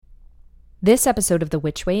This episode of The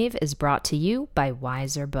Witch Wave is brought to you by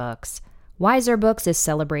Wiser Books. Wiser Books is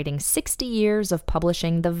celebrating 60 years of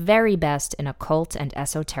publishing the very best in occult and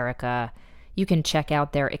esoterica. You can check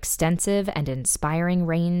out their extensive and inspiring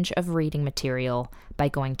range of reading material by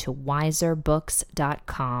going to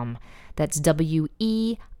wiserbooks.com. That's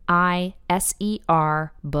WEISER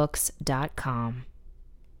books.com.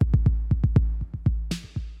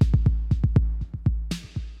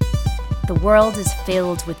 The world is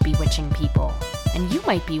filled with bewitching people, and you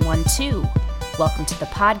might be one too. Welcome to the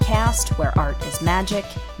podcast where art is magic,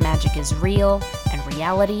 magic is real, and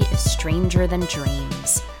reality is stranger than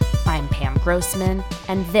dreams. I'm Pam Grossman,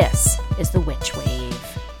 and this is The Witch Wave.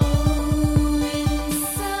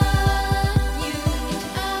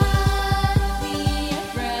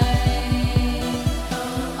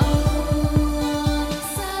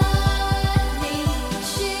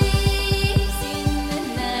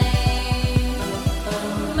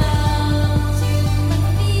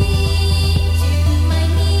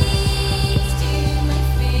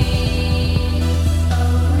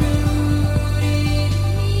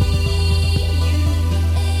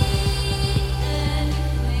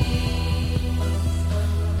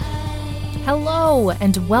 Hello,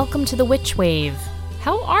 and welcome to The Witch Wave.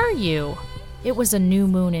 How are you? It was a new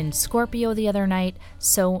moon in Scorpio the other night,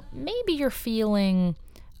 so maybe you're feeling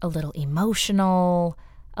a little emotional,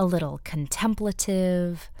 a little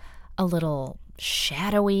contemplative, a little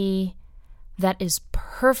shadowy. That is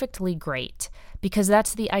perfectly great, because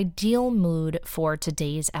that's the ideal mood for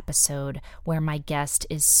today's episode, where my guest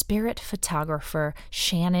is spirit photographer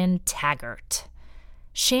Shannon Taggart.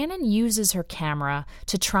 Shannon uses her camera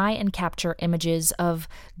to try and capture images of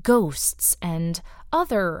ghosts and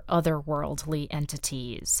other otherworldly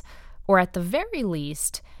entities, or at the very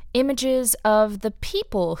least, images of the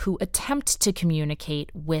people who attempt to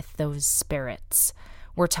communicate with those spirits.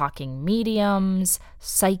 We're talking mediums,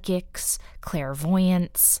 psychics,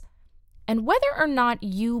 clairvoyants. And whether or not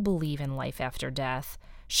you believe in life after death,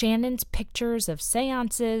 Shannon's pictures of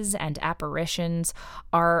seances and apparitions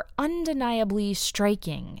are undeniably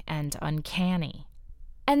striking and uncanny.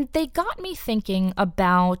 And they got me thinking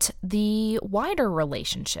about the wider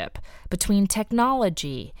relationship between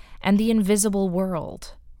technology and the invisible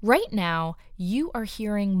world. Right now, you are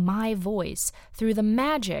hearing my voice through the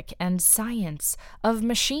magic and science of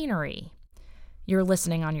machinery. You're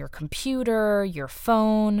listening on your computer, your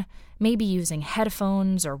phone, maybe using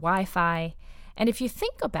headphones or Wi-Fi. And if you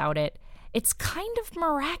think about it, it's kind of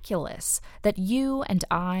miraculous that you and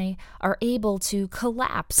I are able to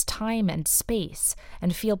collapse time and space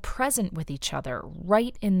and feel present with each other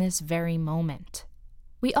right in this very moment.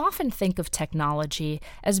 We often think of technology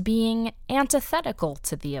as being antithetical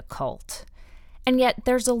to the occult. And yet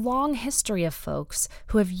there's a long history of folks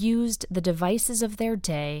who have used the devices of their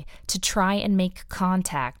day to try and make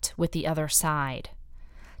contact with the other side.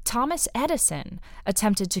 Thomas Edison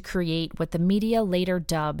attempted to create what the media later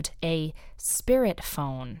dubbed a spirit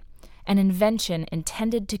phone, an invention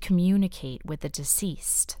intended to communicate with the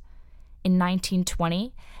deceased. In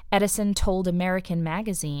 1920, Edison told American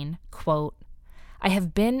Magazine, quote, "I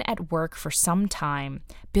have been at work for some time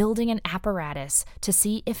building an apparatus to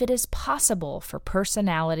see if it is possible for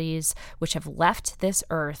personalities which have left this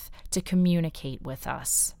earth to communicate with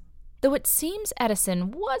us." Though it seems Edison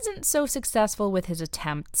wasn't so successful with his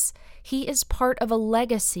attempts, he is part of a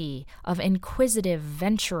legacy of inquisitive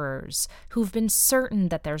venturers who've been certain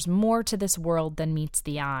that there's more to this world than meets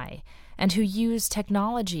the eye, and who use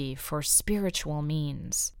technology for spiritual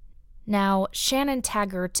means. Now, Shannon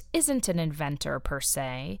Taggart isn't an inventor per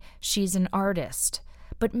se, she's an artist.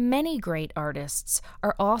 But many great artists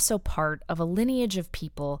are also part of a lineage of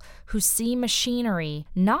people who see machinery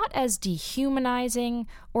not as dehumanizing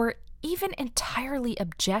or even entirely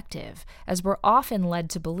objective, as we're often led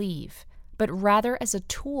to believe, but rather as a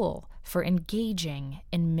tool for engaging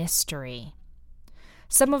in mystery.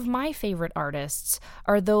 Some of my favorite artists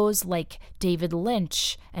are those like David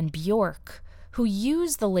Lynch and Bjork, who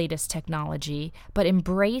use the latest technology but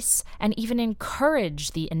embrace and even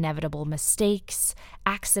encourage the inevitable mistakes,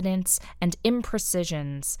 accidents, and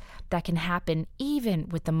imprecisions that can happen even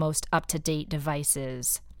with the most up-to-date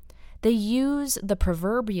devices. They use the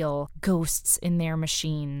proverbial ghosts in their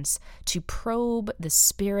machines to probe the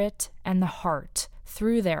spirit and the heart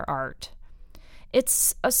through their art.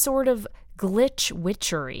 It's a sort of glitch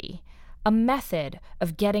witchery, a method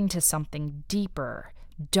of getting to something deeper,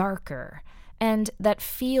 darker, and that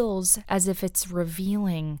feels as if it's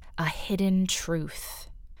revealing a hidden truth.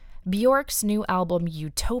 Bjork's new album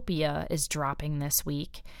Utopia is dropping this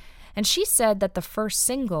week, and she said that the first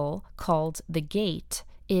single, called The Gate,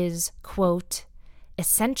 is, quote,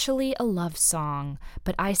 Essentially a love song,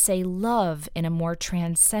 but I say love in a more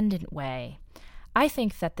transcendent way. I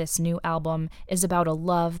think that this new album is about a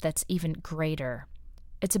love that's even greater.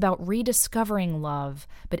 It's about rediscovering love,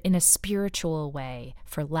 but in a spiritual way,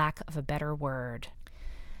 for lack of a better word.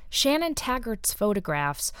 Shannon Taggart's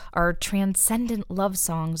photographs are transcendent love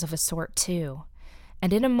songs of a sort, too.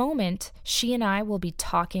 And in a moment, she and I will be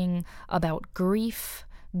talking about grief,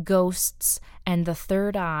 ghosts, and the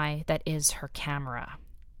third eye that is her camera.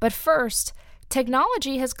 But first,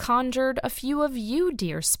 technology has conjured a few of you,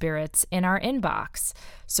 dear spirits, in our inbox,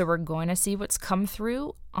 so we're going to see what's come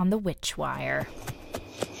through on the Witch Wire.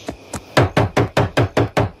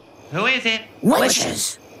 Who is it?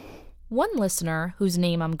 Witches! One listener, whose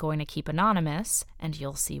name I'm going to keep anonymous, and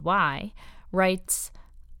you'll see why, writes,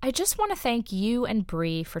 I just want to thank you and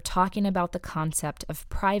Bree for talking about the concept of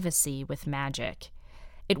privacy with magic.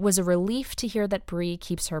 It was a relief to hear that Bree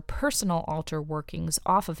keeps her personal altar workings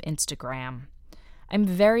off of Instagram. I'm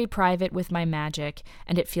very private with my magic,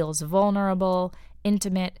 and it feels vulnerable,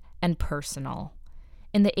 intimate, and personal.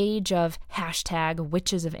 In the age of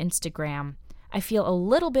 #witches of Instagram, I feel a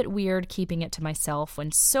little bit weird keeping it to myself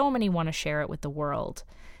when so many want to share it with the world.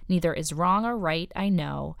 Neither is wrong or right, I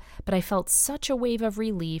know, but I felt such a wave of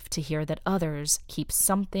relief to hear that others keep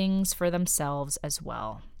some things for themselves as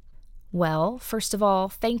well. Well, first of all,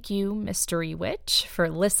 thank you, Mystery Witch, for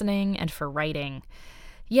listening and for writing.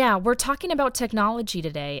 Yeah, we're talking about technology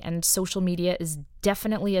today, and social media is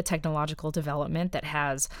definitely a technological development that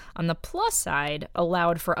has, on the plus side,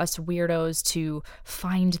 allowed for us weirdos to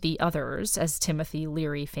find the others, as Timothy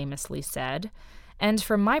Leary famously said. And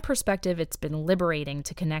from my perspective, it's been liberating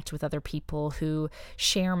to connect with other people who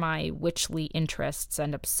share my witchly interests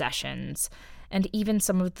and obsessions, and even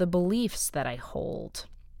some of the beliefs that I hold.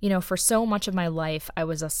 You know, for so much of my life, I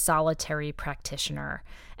was a solitary practitioner,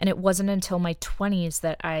 and it wasn't until my 20s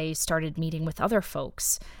that I started meeting with other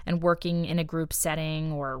folks and working in a group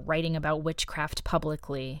setting or writing about witchcraft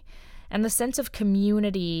publicly. And the sense of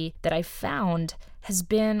community that I found has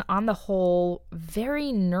been, on the whole,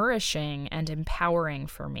 very nourishing and empowering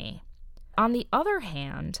for me. On the other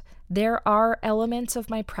hand, there are elements of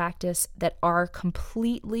my practice that are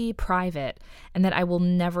completely private and that I will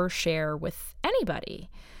never share with anybody.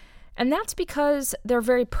 And that's because they're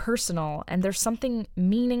very personal, and there's something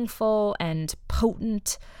meaningful and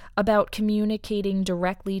potent about communicating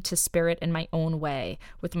directly to spirit in my own way,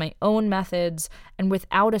 with my own methods, and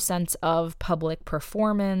without a sense of public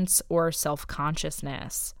performance or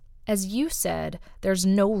self-consciousness. As you said, there's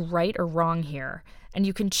no right or wrong here, and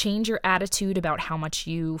you can change your attitude about how much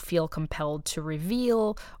you feel compelled to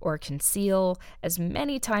reveal or conceal as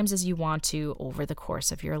many times as you want to over the course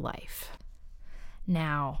of your life.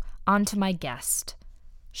 Now, on to my guest.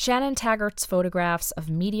 Shannon Taggart's photographs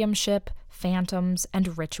of mediumship, phantoms,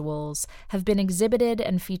 and rituals have been exhibited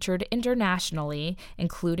and featured internationally,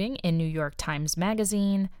 including in New York Times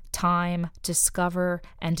Magazine, Time, Discover,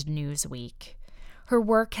 and Newsweek. Her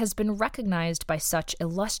work has been recognized by such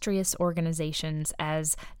illustrious organizations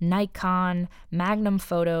as Nikon, Magnum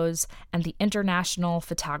Photos, and the International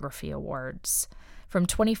Photography Awards. From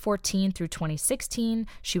 2014 through 2016,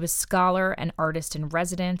 she was scholar and artist in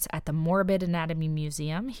residence at the Morbid Anatomy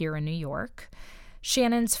Museum here in New York.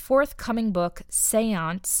 Shannon's forthcoming book,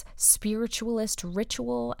 Seance, Spiritualist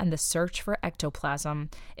Ritual and the Search for Ectoplasm,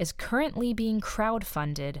 is currently being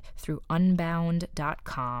crowdfunded through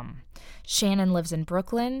Unbound.com. Shannon lives in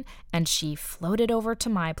Brooklyn, and she floated over to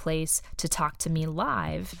my place to talk to me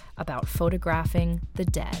live about photographing the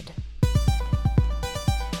dead.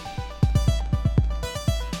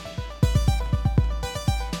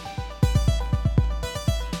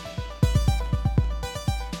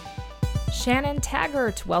 Shannon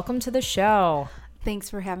Taggart, welcome to the show. Thanks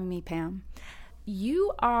for having me, Pam.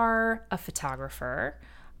 You are a photographer.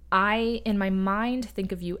 I, in my mind,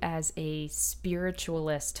 think of you as a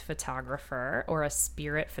spiritualist photographer or a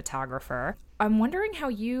spirit photographer. I'm wondering how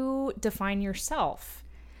you define yourself.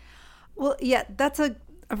 Well, yeah, that's a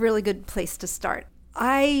really good place to start.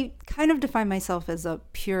 I kind of define myself as a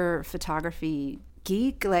pure photography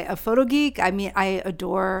geek, like a photo geek. I mean, I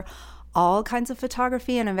adore all kinds of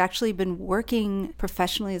photography, and I've actually been working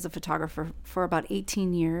professionally as a photographer for about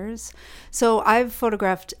 18 years. So I've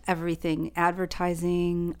photographed everything: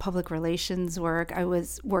 advertising, public relations work. I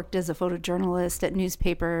worked as a photojournalist at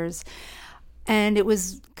newspapers, and it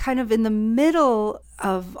was kind of in the middle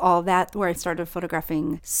of all that where I started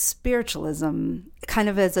photographing spiritualism, kind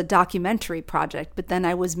of as a documentary project, but then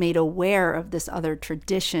I was made aware of this other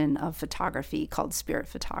tradition of photography called spirit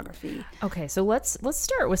photography. Okay, so let's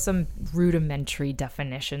start with some rudimentary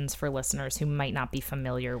definitions for listeners who might not be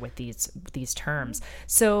familiar with these terms.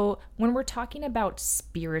 So when we're talking about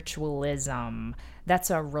spiritualism, that's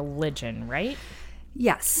a religion, right?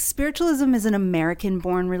 Yes, spiritualism is an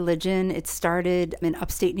American-born religion. It started in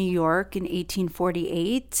upstate New York in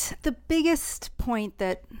 1848. The biggest point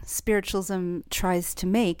that spiritualism tries to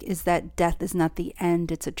make is that death is not the end,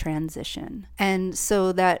 it's a transition. And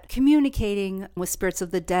so that communicating with spirits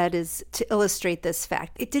of the dead is to illustrate this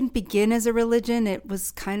fact. It didn't begin as a religion. It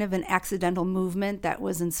was kind of an accidental movement that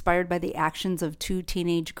was inspired by the actions of two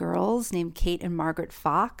teenage girls named Kate and Margaret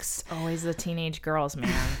Fox. Always the teenage girls,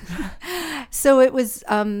 man. So it was,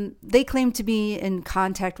 they claimed to be in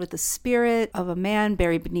contact with the spirit of a man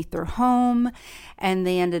buried beneath their home, and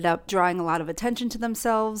they ended up drawing a lot of attention to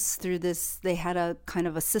themselves through this. They had a kind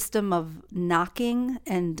of a system of knocking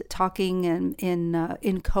and talking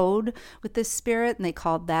in code with this spirit, and they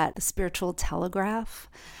called that the spiritual telegraph.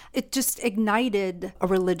 It just ignited a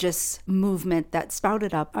religious movement that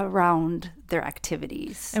sprouted up around their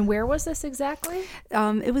activities. And where was this exactly?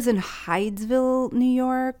 It was in Hydesville, New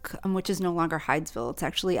York, which is no longer Hydesville. It's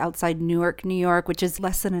actually outside Newark, New York, which is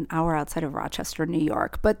less than an hour outside of Rochester, New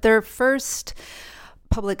York. But their first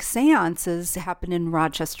public seances happened in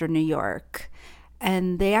Rochester, New York.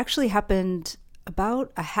 And they actually happened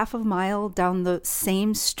about a half a mile down the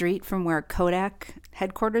same street from where Kodak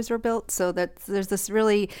headquarters were built. So that there's this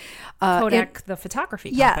really Kodak, the photography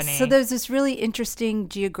company. Yes. So there's this really interesting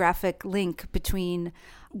geographic link between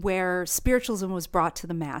where spiritualism was brought to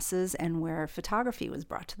the masses and where photography was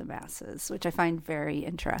brought to the masses, which I find very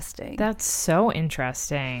interesting. That's so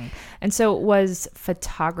interesting. And so was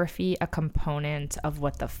photography a component of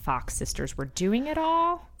what the Fox sisters were doing at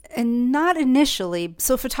all? And not initially.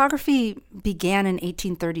 So photography began in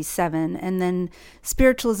 1837, and then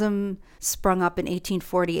spiritualism sprung up in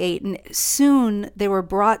 1848. And soon they were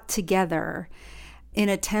brought together in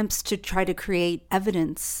attempts to try to create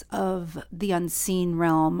evidence of the unseen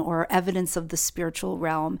realm or evidence of the spiritual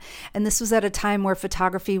realm. And this was at a time where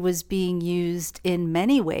photography was being used in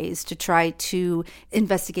many ways to try to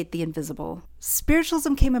investigate the invisible.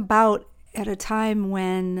 Spiritualism came about at a time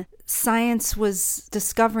when science was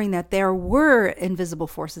discovering that there were invisible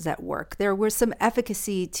forces at work. There was some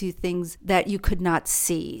efficacy to things that you could not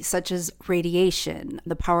see, such as radiation.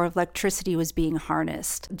 The power of electricity was being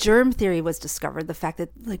harnessed. Germ theory was discovered, the fact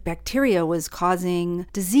that bacteria was causing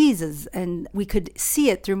diseases, and we could see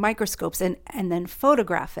it through microscopes and then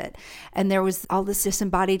photograph it. And there was all this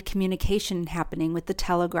disembodied communication happening with the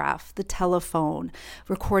telegraph, the telephone,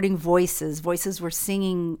 recording voices. Voices were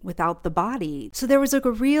singing without the body. So there was a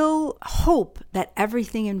real hope that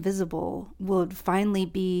everything invisible would finally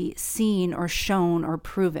be seen or shown or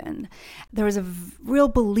proven. There was a real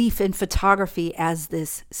belief in photography as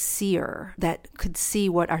this seer that could see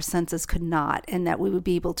what our senses could not, and that we would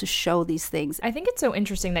be able to show these things. I think it's so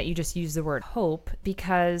interesting that you just use the word hope,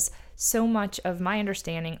 because so much of my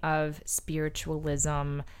understanding of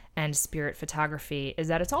spiritualism and spirit photography is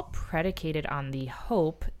that it's all predicated on the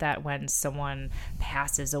hope that when someone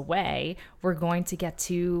passes away, we're going to get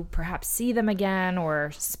to perhaps see them again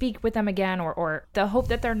or speak with them again, or the hope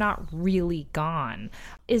that they're not really gone.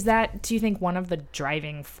 Is that, do you think, one of the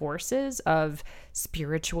driving forces of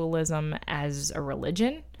spiritualism as a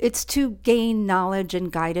religion? It's to gain knowledge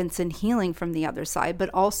and guidance and healing from the other side, but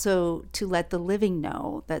also to let the living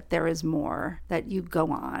know that there is more, that you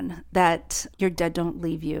go on, that your dead don't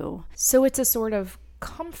leave you. So it's a sort of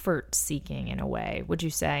comfort seeking in a way, would you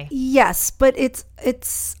say? Yes, but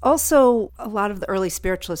it's also, a lot of the early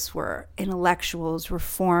spiritualists were intellectuals,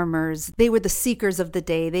 reformers. They were the seekers of the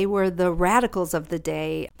day. They were the radicals of the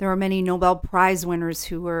day. There were many Nobel Prize winners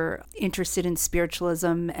who were interested in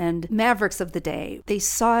spiritualism and mavericks of the day. They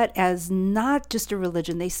saw it as not just a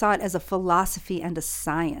religion. They saw it as a philosophy and a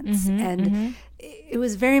science. It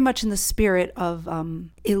was very much in the spirit of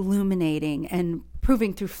illuminating and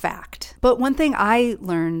proving through fact. But one thing I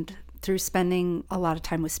learned through spending a lot of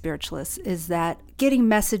time with spiritualists is that getting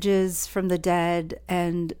messages from the dead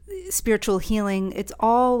and spiritual healing, it's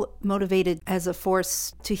all motivated as a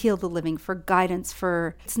force to heal the living, for guidance,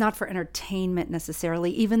 it's not for entertainment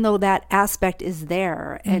necessarily, even though that aspect is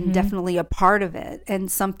there and definitely a part of it,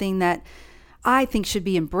 and something that I think should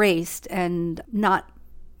be embraced and not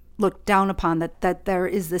looked down upon, that there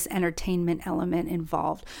is this entertainment element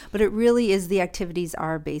involved. But it really is, the activities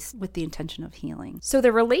are based with the intention of healing. So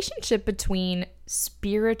the relationship between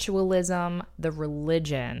spiritualism, the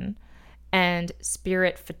religion, and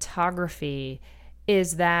spirit photography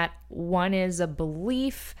is that one is a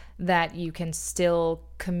belief that you can still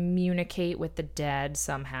communicate with the dead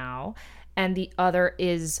somehow, and the other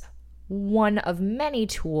is one of many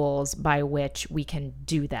tools by which we can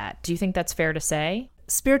do that. Do you think that's fair to say?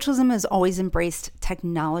 Spiritualism has always embraced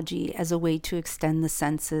technology as a way to extend the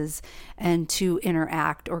senses and to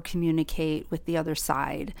interact or communicate with the other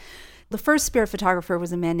side. The first spirit photographer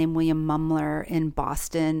was a man named William Mumler in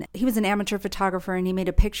Boston. He was an amateur photographer, and he made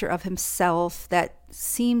a picture of himself that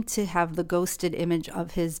seemed to have the ghosted image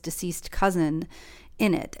of his deceased cousin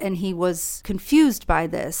in it. And he was confused by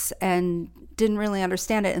this and didn't really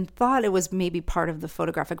understand it and thought it was maybe part of the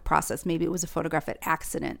photographic process. Maybe it was a photographic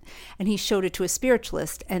accident. And he showed it to a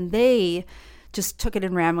spiritualist, and they just took it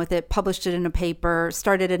and ran with it, published it in a paper,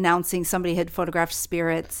 started announcing somebody had photographed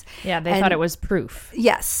spirits. Yeah, they thought it was proof.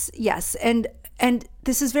 Yes. And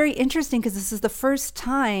this is very interesting because this is the first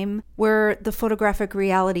time where the photographic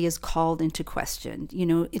reality is called into question. You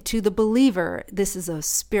know, to the believer, this is a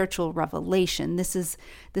spiritual revelation. This is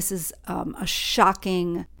a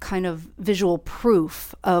shocking kind of visual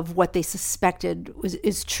proof of what they suspected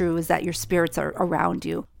is true, is that your spirits are around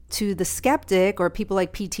you. To the skeptic or people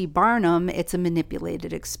like P.T. Barnum, it's a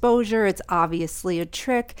manipulated exposure. It's obviously a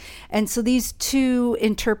trick. And so these two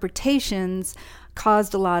interpretations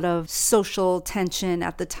caused a lot of social tension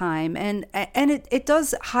at the time. And it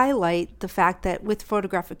does highlight the fact that with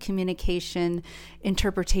photographic communication,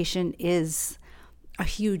 interpretation is a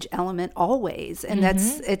huge element always. And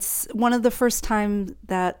it's one of the first times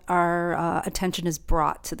that our attention is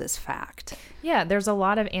brought to this fact. Yeah, there's a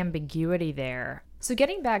lot of ambiguity there. So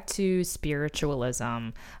getting back to spiritualism,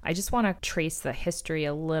 I just want to trace the history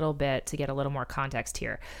a little bit to get a little more context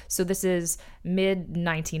here. So this is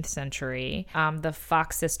mid-19th century. The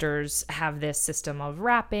Fox sisters have this system of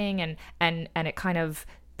rapping, and it kind of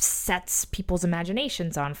sets people's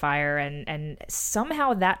imaginations on fire, and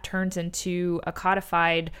somehow that turns into a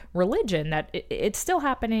codified religion that it's still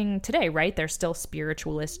happening today, right? There's still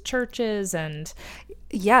spiritualist churches and...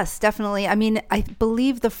 Yes, definitely. I mean, I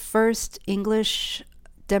believe the first English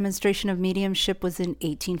demonstration of mediumship was in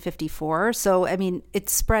 1854. So, I mean, it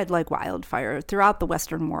spread like wildfire throughout the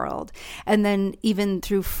Western world. And then even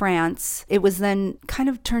through France, it was then kind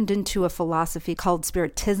of turned into a philosophy called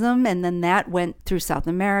Spiritism. And then that went through South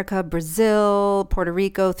America, Brazil, Puerto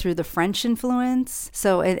Rico, through the French influence.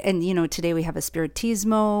 So, and you know, today we have a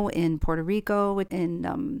Spiritismo in Puerto Rico.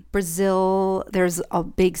 In Brazil, there's a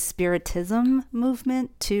big Spiritism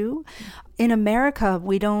movement too. In America,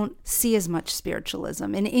 we don't see as much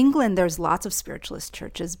spiritualism. In England, there's lots of spiritualist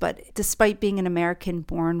churches, but despite being an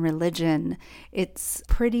American-born religion, I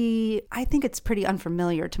think it's pretty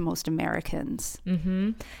unfamiliar to most Americans.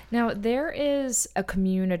 Mm-hmm. Now, there is a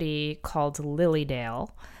community called Lilydale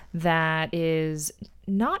that is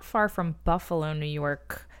not far from Buffalo, New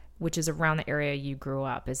York, which is around the area you grew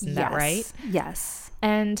up. Isn't that right? Yes.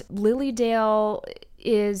 And Lilydale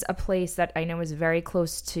is a place that I know is very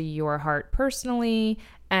close to your heart personally.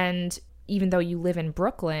 And even though you live in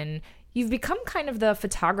Brooklyn, you've become kind of the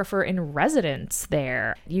photographer in residence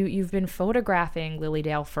there. You've been photographing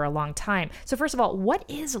Lilydale for a long time. So first of all, what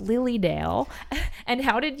is Lilydale? And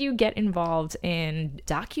how did you get involved in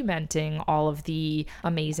documenting all of the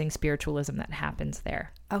amazing spiritualism that happens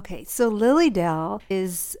there? Okay, so Lilydale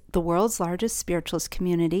is the world's largest spiritualist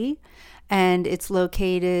community, and it's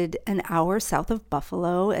located an hour south of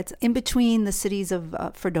Buffalo. It's in between the cities of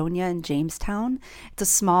Fredonia and Jamestown. It's a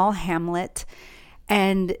small hamlet,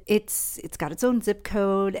 and it's got its own zip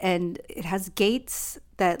code, and it has gates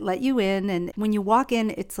that let you in. And when you walk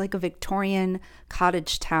in, it's like a Victorian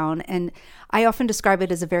cottage town. And I often describe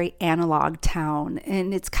it as a very analog town.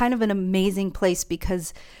 And it's kind of an amazing place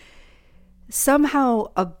because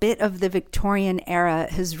somehow a bit of the Victorian era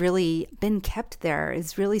has really been kept there,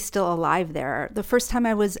 is really still alive there. The first time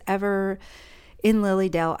I was ever in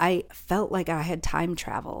Lilydale, I felt like I had time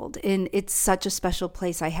traveled, and it's such a special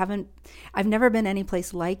place. I've never been any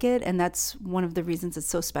place like it, and that's one of the reasons it's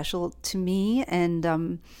so special to me.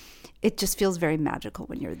 And it just feels very magical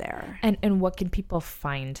when you're there. And what can people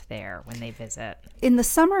find there when they visit? In the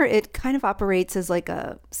summer, it kind of operates as like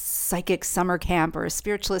a psychic summer camp or a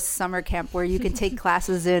spiritualist summer camp where you can take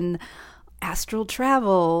classes in astral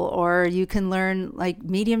travel, or you can learn like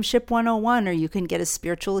mediumship 101, or you can get a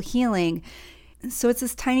spiritual healing. So it's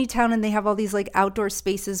this tiny town, and they have all these like outdoor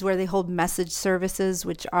spaces where they hold message services,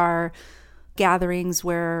 which are gatherings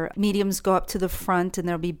where mediums go up to the front, and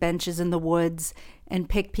there'll be benches in the woods and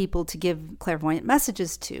pick people to give clairvoyant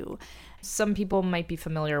messages to. Some people might be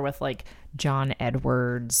familiar with like John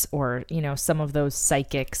Edwards or, some of those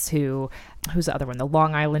psychics who's the other one, the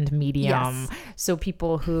Long Island Medium. Yes. So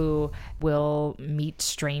people who will meet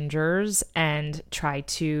strangers and try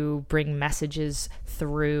to bring messages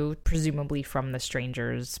through, presumably from the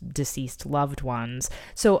stranger's deceased loved ones.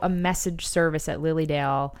 So a message service at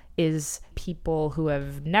Lilydale is people who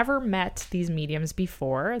have never met these mediums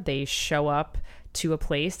before. They show up to a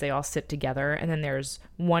place, they all sit together, and then there's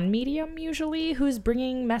one medium usually who's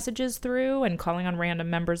bringing messages through and calling on random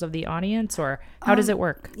members of the audience, or how does it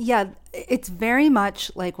work? Yeah, it's very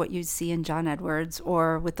much like what you see in John Edwards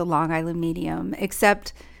or with the Long Island Medium,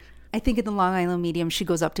 except I think in the Long Island Medium, she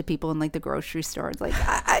goes up to people in like the grocery store. It's like,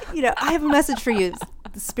 I have a message for you.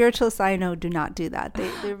 The spiritualists I know do not do that.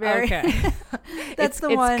 They're very. Okay. That's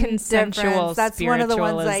it's one consensual difference. That's one of the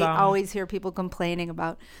ones I spiritualism. always hear people complaining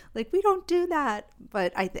about. Like, we don't do that.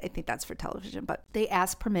 But I think that's for television. But they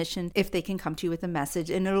ask permission if they can come to you with a message,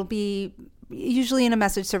 and it'll be usually in a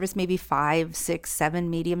message service, maybe 5, 6, 7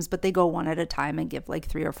 mediums, but they go one at a time and give like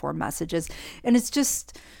 3 or 4 messages. And it's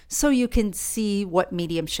just so you can see what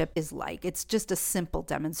mediumship is like. It's just a simple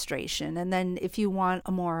demonstration. And then if you want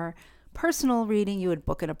a more personal reading, you would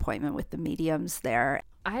book an appointment with the mediums there.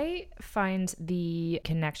 I find the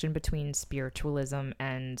connection between spiritualism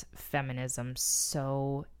and feminism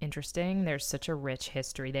so interesting. There's such a rich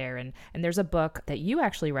history there. And there's a book that you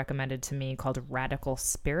actually recommended to me called Radical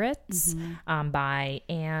Spirits by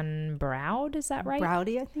Anne Browd. Is that right?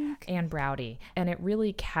 Browdy, I think. Anne Browdy. And it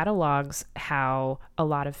really catalogs how a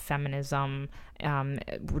lot of feminism,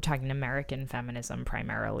 we're talking American feminism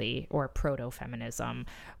primarily, or proto-feminism,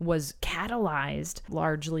 was catalyzed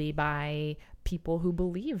largely by people who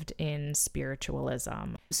believed in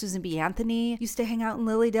spiritualism. Susan B. Anthony used to hang out in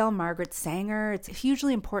Lilydale. Margaret Sanger. It's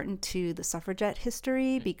hugely important to the suffragette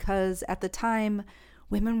history because at the time,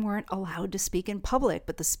 women weren't allowed to speak in public,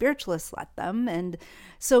 but the spiritualists let them. And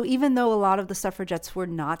so even though a lot of the suffragettes were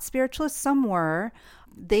not spiritualists, some were,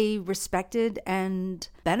 they respected and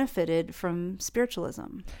benefited from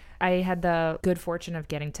spiritualism. I had the good fortune of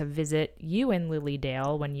getting to visit you in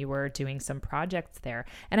Lilydale when you were doing some projects there.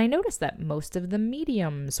 And I noticed that most of the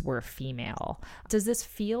mediums were female. Does this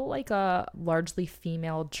feel like a largely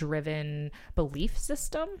female-driven belief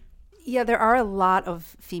system? Yeah, there are a lot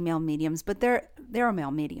of female mediums, but there are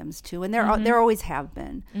male mediums too, and there always have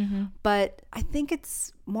been. Mm-hmm. But I think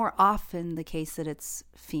it's more often the case that it's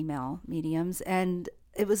female mediums. And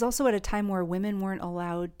it was also at a time where women weren't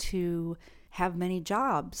allowed to have many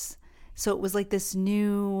jobs. So it was like this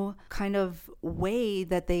new kind of way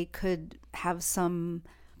that they could have some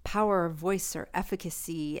power of voice or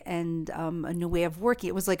efficacy and a new way of working.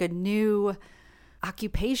 It was like a new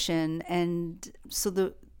occupation. And so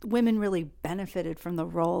the women really benefited from the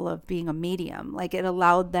role of being a medium. Like it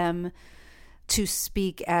allowed them to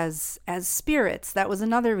speak as spirits. That was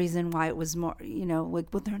another reason why it was more,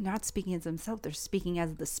 they're not speaking as themselves, they're speaking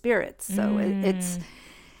as the spirits. So it's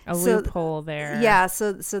a loophole there. Yeah,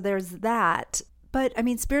 so there's that. But I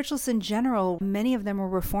mean, spiritualists in general, many of them were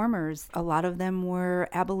reformers. A lot of them were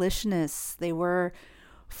abolitionists. They were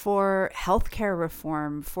for healthcare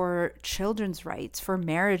reform, for children's rights, for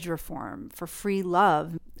marriage reform, for free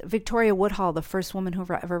love. Victoria Woodhull, the first woman who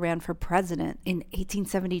ever ran for president in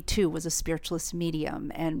 1872, was a spiritualist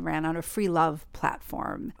medium and ran on a free love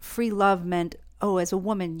platform. Free love meant, as a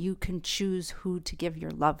woman, you can choose who to give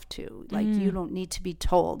your love to. Like, you don't need to be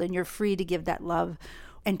told, and you're free to give that love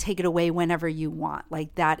and take it away whenever you want.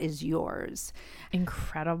 Like, that is yours.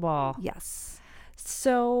 Incredible. Yes.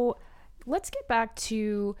 So let's get back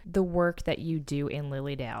to the work that you do in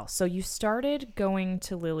Lilydale. So you started going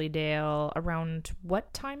to Lilydale around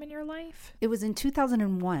what time in your life? It was in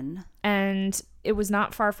 2001. And it was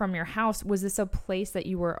not far from your house. Was this a place that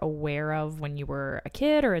you were aware of when you were a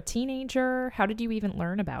kid or a teenager? How did you even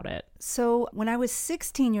learn about it? So when I was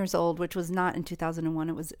 16 years old, which was not in 2001,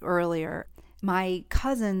 it was earlier, my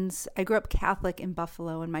cousins, I grew up Catholic in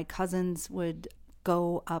Buffalo, and my cousins would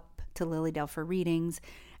go up to Lilydale for readings.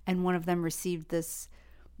 And one of them received this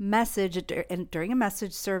message during a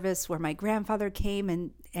message service where my grandfather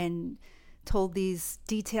came and told these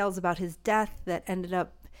details about his death that ended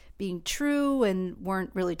up being true and weren't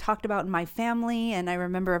really talked about in my family. And I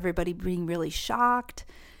remember everybody being really shocked.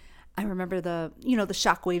 I remember the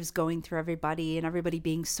shockwaves going through everybody and everybody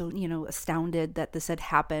being so, astounded that this had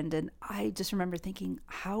happened. And I just remember thinking,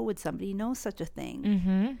 how would somebody know such a thing?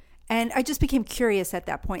 Mm-hmm. And I just became curious at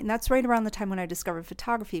that point. And that's right around the time when I discovered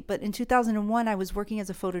photography. But in 2001, I was working as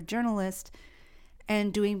a photojournalist,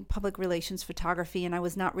 and doing public relations photography. And I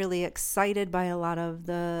was not really excited by a lot of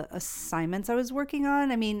the assignments I was working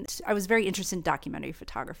on. I mean, I was very interested in documentary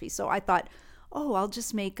photography. So I thought, oh, I'll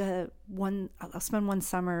just I'll spend one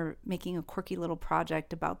summer making a quirky little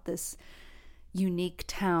project about this unique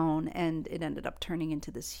town. And it ended up turning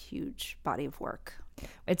into this huge body of work.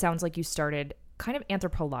 It sounds like you started kind of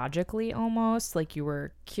anthropologically almost, like you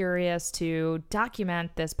were curious to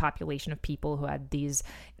document this population of people who had these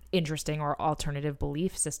interesting or alternative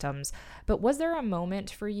belief systems. But was there a moment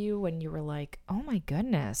for you when you were like, oh my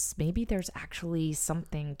goodness, maybe there's actually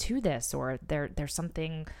something to this, or there's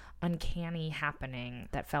something uncanny happening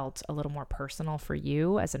that felt a little more personal for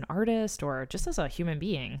you as an artist or just as a human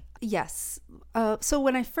being? Yes. So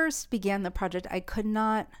when I first began the project, I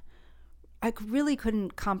really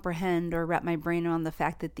couldn't comprehend or wrap my brain around the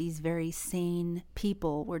fact that these very sane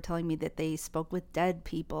people were telling me that they spoke with dead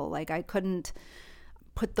people. Like, I couldn't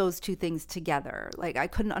put those two things together. Like, I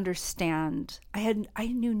couldn't understand. I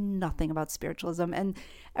knew nothing about spiritualism, and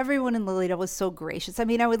everyone in Lolita was so gracious. I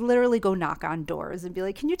mean, I would literally go knock on doors and be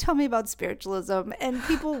like, can you tell me about spiritualism? And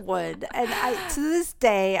people would. And to this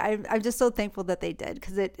day, I'm just so thankful that they did,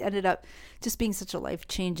 because it ended up just being such a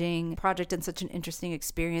life-changing project and such an interesting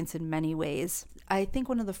experience in many ways. I think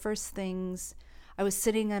one of the first things, I was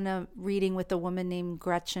sitting in a reading with a woman named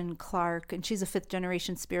Gretchen Clark, and she's a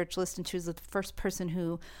fifth-generation spiritualist, and she was the first person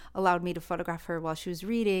who allowed me to photograph her while she was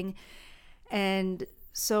reading. And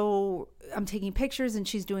so I'm taking pictures, and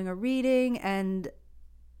she's doing a reading, and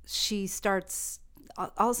she starts,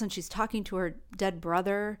 all of a sudden she's talking to her dead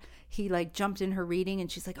brother. He like jumped in her reading,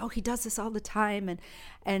 and she's like, oh, he does this all the time.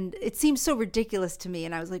 And it seemed so ridiculous to me.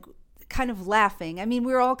 And I was like, kind of laughing. I mean,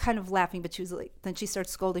 we were all kind of laughing, but she was like, then she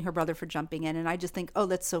starts scolding her brother for jumping in. And I just think, oh,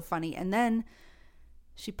 that's so funny. And then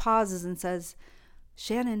she pauses and says,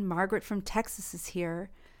 Shannon, Margaret from Texas is here.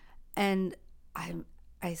 And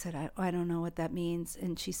I said, I don't know what that means.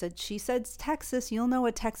 And she said Texas, you'll know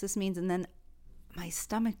what Texas means. And then my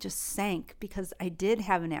stomach just sank, because I did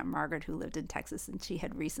have an Aunt Margaret who lived in Texas, and she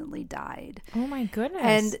had recently died. Oh my goodness.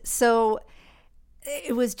 And so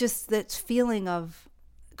it was just that feeling of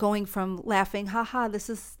going from laughing, haha, this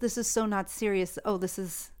is so not serious. Oh, this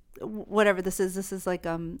is whatever this is like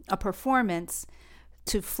a performance,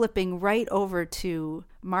 to flipping right over to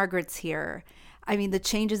Margaret's here. I mean, the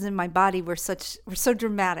changes in my body were so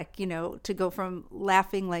dramatic, to go from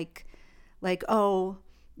laughing like, oh,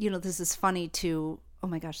 this is funny, to, oh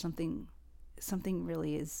my gosh, something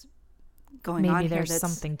really is going on here. Maybe there's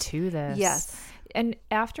something to this. Yes. And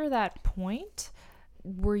after that point,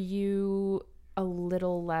 were you a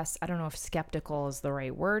little less, I don't know if skeptical is the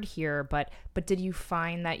right word here, but did you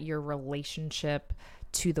find that your relationship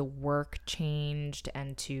to the work changed,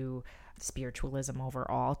 and to spiritualism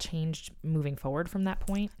overall changed moving forward from that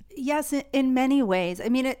point? Yes, in many ways. I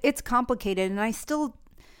mean, it's complicated, and I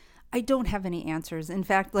don't have any answers. In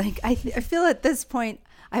fact, like I feel at this point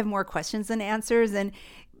I have more questions than answers. And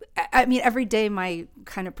I mean, every day my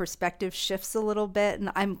kind of perspective shifts a little bit, and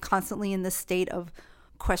I'm constantly in this state of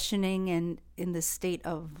questioning and in this state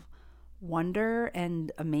of wonder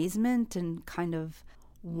and amazement, and kind of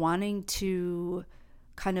wanting to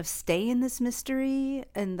kind of stay in this mystery.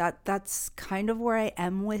 And that's kind of where I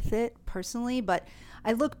am with it personally. But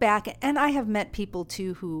I look back, and I have met people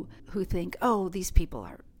too who think, oh, these people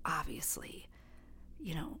are obviously,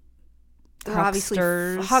 they're obviously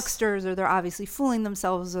hucksters, or they're obviously fooling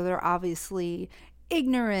themselves, or they're obviously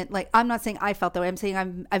ignorant. Like, I'm not saying I felt that way. I'm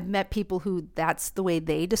saying I've met people who that's the way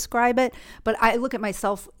they describe it. But I look at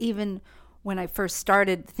myself, even when I first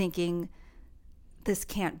started, thinking, this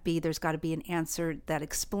can't be, there's got to be an answer that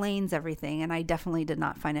explains everything. And I definitely did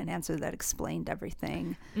not find an answer that explained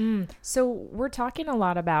everything. So we're talking a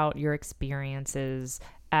lot about your experiences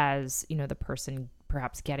as, the person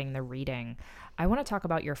perhaps getting the reading. I want to talk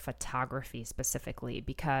about your photography specifically,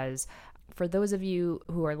 because for those of you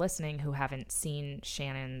who are listening who haven't seen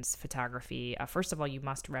Shannon's photography, first of all, you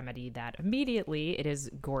must remedy that immediately. It is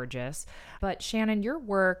gorgeous. But Shannon, your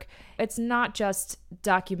work, it's not just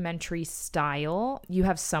documentary style. You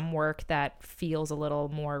have some work that feels a little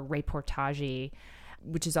more reportage-y,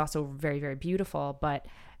 which is also very, very beautiful. But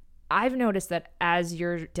I've noticed that as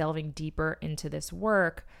you're delving deeper into this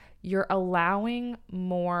work, you're allowing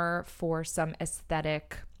more for some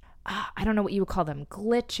aesthetic, I don't know what you would call them,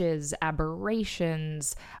 glitches,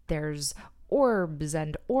 aberrations. There's orbs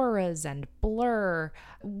and auras and blur.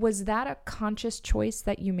 Was that a conscious choice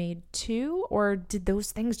that you made too? Or did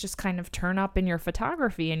those things just kind of turn up in your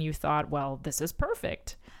photography and you thought, well, this is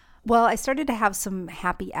perfect? Well, I started to have some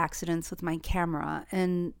happy accidents with my camera.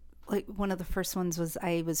 And like one of the first ones was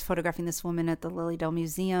I was photographing this woman at the Lilydale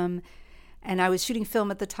Museum, And I was shooting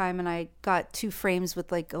film at the time, and I got 2 frames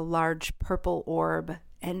with like a large purple orb.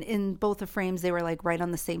 And in both the frames, they were like right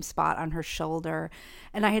on the same spot on her shoulder.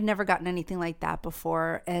 And I had never gotten anything like that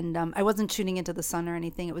before. And I wasn't shooting into the sun or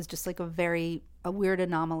anything. It was just like a weird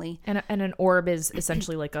anomaly. And an orb is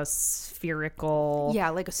essentially like a spherical... Yeah,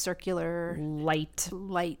 like a circular... Light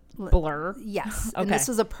blur. Yes. Okay. And this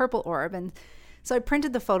was a purple orb. And so I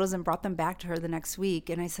printed the photos and brought them back to her the next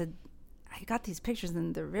week. And I said, I got these pictures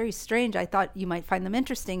and they're very strange. I thought you might find them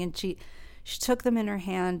interesting. And she took them in her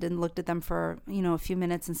hand and looked at them for, a few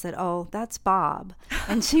minutes and said, "Oh, that's Bob."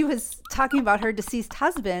 And she was talking about her deceased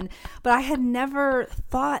husband, but I had never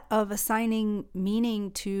thought of assigning meaning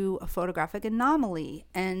to a photographic anomaly.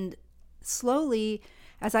 And slowly,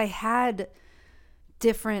 as I had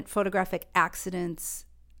different photographic accidents,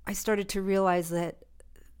 I started to realize that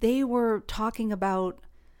they were talking about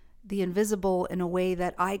the invisible in a way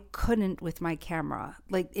that I couldn't with my camera,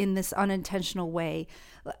 like in this unintentional way.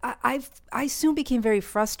 I soon became very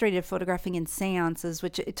frustrated photographing in seances,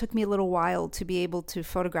 which it took me a little while to be able to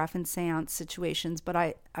photograph in seance situations, but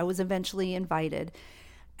I was eventually invited.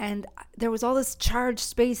 And there was all this charged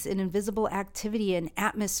space and invisible activity and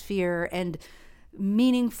atmosphere and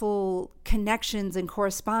meaningful connections and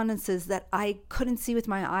correspondences that I couldn't see with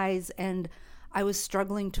my eyes, and I was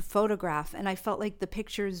struggling to photograph, and I felt like the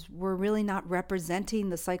pictures were really not representing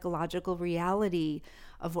the psychological reality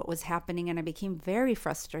of what was happening, and I became very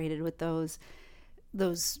frustrated with those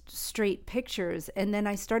straight pictures. And then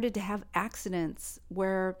I started to have accidents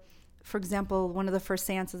where, for example, one of the first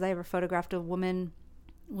seances I ever photographed, a woman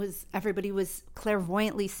everybody was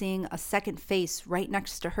clairvoyantly seeing a second face right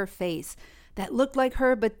next to her face that looked like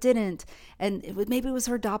her but didn't, and maybe it was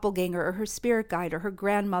her doppelganger or her spirit guide or her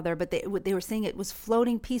grandmother, but they were saying it was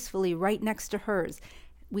floating peacefully right next to hers.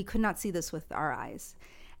 We could not see this with our eyes,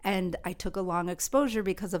 and I took a long exposure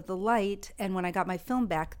because of the light, and when I got my film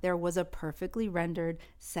back, there was a perfectly rendered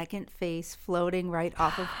second face floating right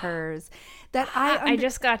off of hers. That I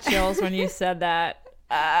just got chills when you said that.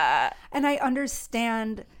 And I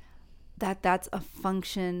understand that that's a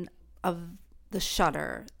function of the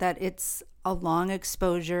shutter, that it's a long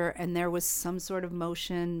exposure and there was some sort of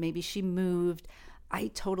motion, maybe she moved. I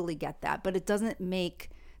totally get that, but it doesn't make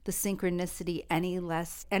the synchronicity any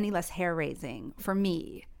less hair-raising. For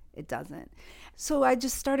me, it doesn't. So I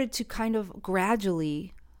just started to kind of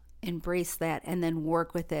gradually embrace that and then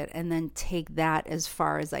work with it and then take that as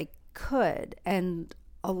far as I could. And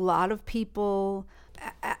a lot of people,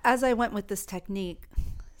 as I went with this technique,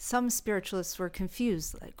 some spiritualists were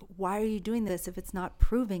confused, like, why are you doing this if it's not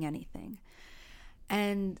proving anything?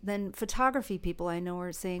 And then photography people I know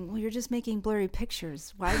are saying, well, you're just making blurry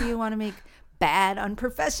pictures. Why do you want to make bad,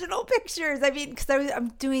 unprofessional pictures? I mean, because I'm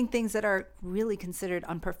doing things that are really considered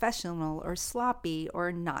unprofessional or sloppy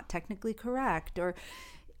or not technically correct, or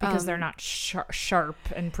because they're not sharp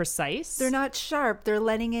and precise. They're not sharp. They're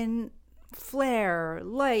letting in flare,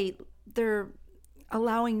 light. They're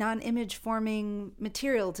allowing non-image forming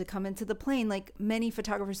material to come into the plane. Like, many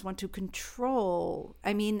photographers want to control.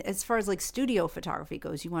 I mean, as far as like studio photography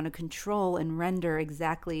goes, you want to control and render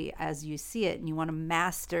exactly as you see it, and you want to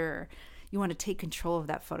master, you want to take control of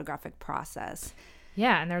that photographic process.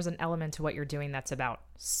 Yeah, and there's an element to what you're doing that's about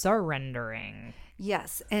surrendering.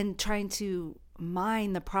 Yes, and trying to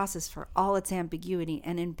mine the process for all its ambiguity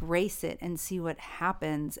and embrace it and see what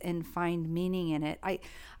happens and find meaning in it. I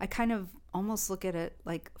kind of almost look at it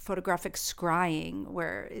like photographic scrying,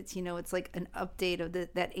 where it's, it's like an update of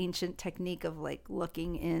that ancient technique of like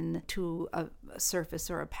looking into a surface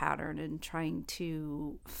or a pattern and trying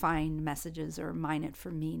to find messages or mine it for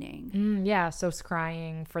meaning. Yeah, so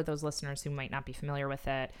scrying, for those listeners who might not be familiar with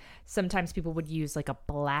it, sometimes people would use like a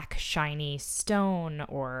black shiny stone,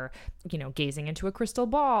 or gazing into a crystal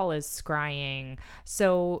ball is scrying.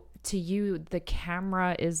 So to you, the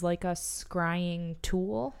camera is like a scrying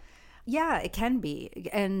tool? Yeah, it can be.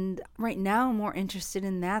 And right now I'm more interested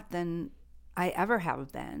in that than I ever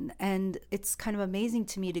have been. And it's kind of amazing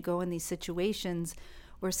to me to go in these situations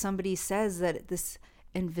where somebody says that this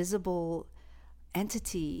invisible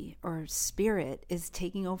entity or spirit is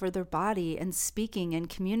taking over their body and speaking and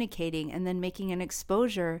communicating, and then making an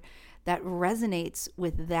exposure that resonates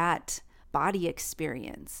with that body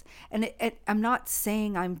experience. And I'm not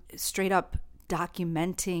saying I'm straight up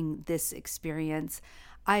documenting this experience.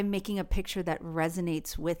 I'm making a picture that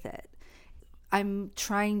resonates with it. I'm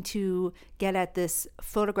trying to get at this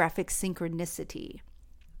photographic synchronicity.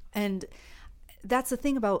 And that's the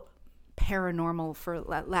thing about paranormal, for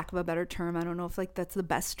lack of a better term. I don't know if like that's the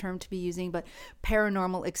best term to be using, but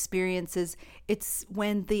paranormal experiences, it's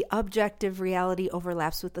when the objective reality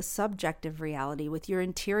overlaps with the subjective reality, with your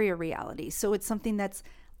interior reality. So it's something that's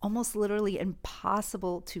almost literally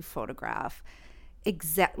impossible to photograph,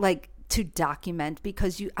 like to document,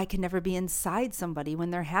 because I can never be inside somebody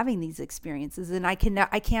when they're having these experiences, and I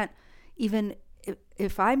can't even,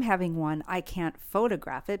 if I'm having one, I can't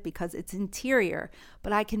photograph it because it's interior,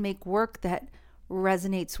 but I can make work that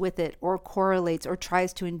resonates with it or correlates or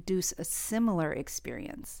tries to induce a similar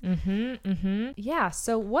experience. Yeah.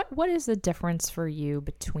 So what is the difference for you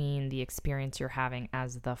between the experience you're having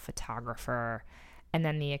as the photographer and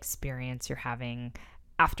then the experience you're having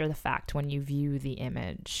after the fact when you view the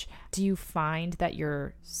image? Do you find that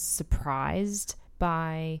you're surprised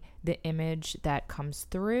by the image that comes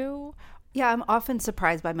through? Yeah, I'm often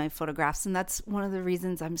surprised by my photographs, and that's one of the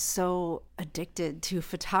reasons I'm so addicted to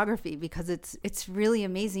photography, because it's really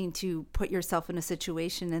amazing to put yourself in a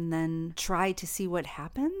situation and then try to see what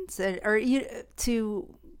happens, or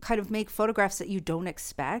to kind of make photographs that you don't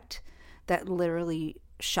expect, that literally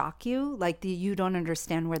shock you, like you don't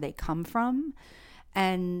understand where they come from.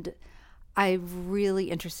 And I'm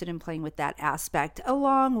really interested in playing with that aspect,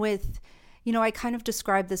 along with, I kind of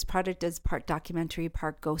describe this project as part documentary,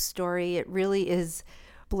 part ghost story. It really is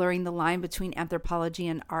blurring the line between anthropology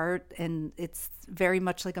and art, and it's very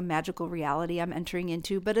much like a magical reality I'm entering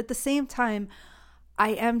into. But at the same time, I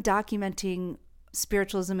am documenting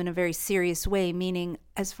spiritualism in a very serious way, meaning,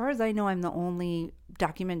 as far as I know, I'm the only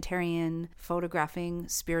documentarian photographing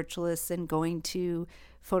spiritualists and going to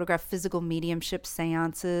photograph physical mediumship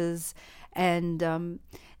seances. And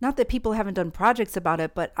not that people haven't done projects about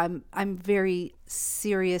it, but I'm very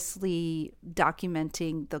seriously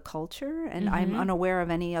documenting the culture, and I'm unaware of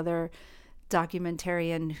any other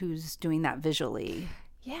documentarian who's doing that visually.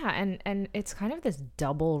 Yeah, and it's kind of this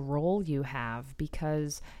double role you have,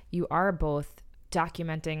 because you are both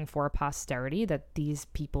documenting for posterity that these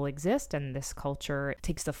people exist and this culture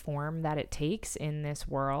takes the form that it takes in this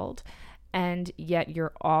world. And yet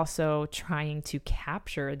you're also trying to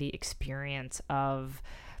capture the experience of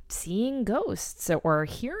seeing ghosts or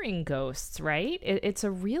hearing ghosts, right? It's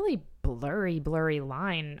a really blurry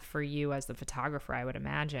line for you as the photographer, I would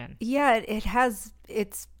imagine. Yeah,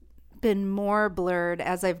 it's been more blurred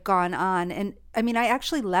as I've gone on. And I mean, I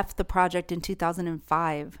actually left the project in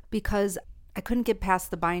 2005 because I couldn't get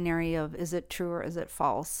past the binary of, is it true or is it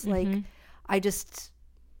false? Like,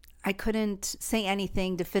 I couldn't say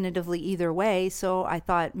anything definitively either way. So I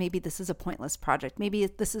thought, maybe this is a pointless project. Maybe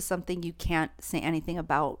this is something you can't say anything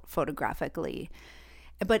about photographically.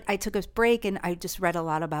 But I took a break and I just read a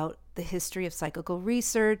lot about the history of psychical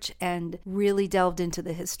research and really delved into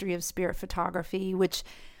the history of spirit photography, which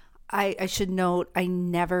I should note I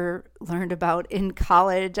never learned about in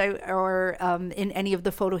college or in any of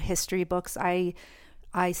the photo history books I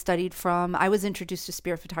studied from. I was introduced to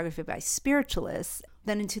spirit photography by spiritualists.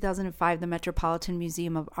 Then in 2005, the Metropolitan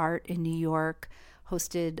Museum of Art in New York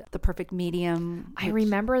hosted The Perfect Medium. I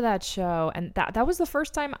remember that show, and that was the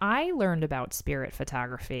first time I learned about spirit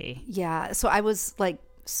photography. Yeah, so I was like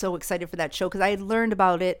so excited for that show because I had learned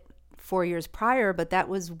about it 4 years prior, but that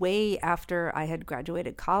was way after I had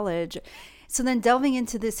graduated college. So then delving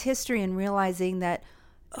into this history and realizing that,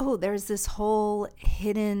 there's this whole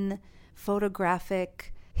hidden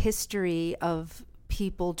photographic history of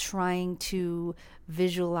people trying to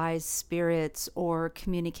visualize spirits or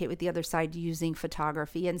communicate with the other side using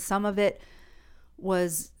photography. And some of it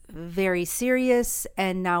was very serious,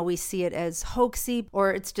 and now we see it as hoaxy,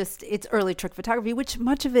 or it's early trick photography, which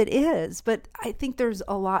much of it is. But I think there's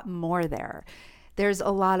a lot more there. There's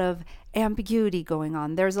a lot of ambiguity going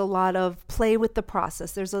on. There's a lot of play with the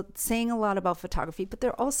process. Saying a lot about photography, but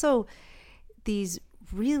there are also these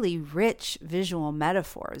really rich visual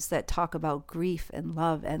metaphors that talk about grief and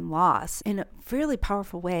love and loss in a really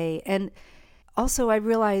powerful way. And also I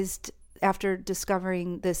realized after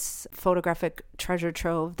discovering this photographic treasure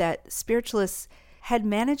trove that spiritualists had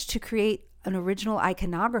managed to create an original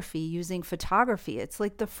iconography using photography. It's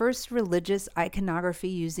like the first religious iconography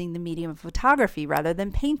using the medium of photography rather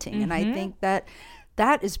than painting. And I think that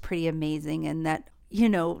is pretty amazing, and that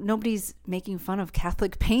nobody's making fun of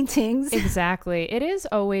Catholic paintings. Exactly. It is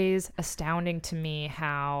always astounding to me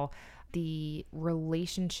how the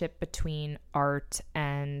relationship between art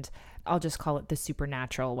and, I'll just call it the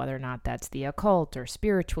supernatural, whether or not that's the occult or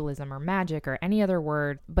spiritualism or magic or any other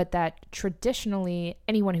word, but that traditionally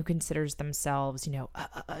anyone who considers themselves,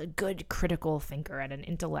 a good critical thinker and an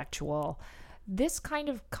intellectual this kind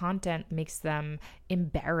of content makes them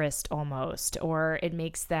embarrassed almost, or it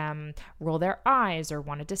makes them roll their eyes or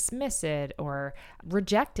want to dismiss it or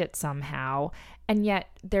reject it somehow. And yet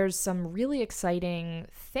there's some really exciting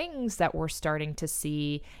things that we're starting to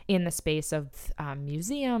see in the space of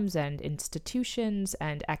museums and institutions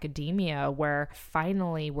and academia, where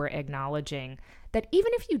finally we're acknowledging that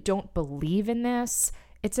even if you don't believe in this,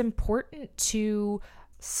 it's important to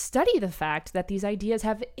study the fact that these ideas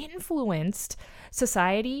have influenced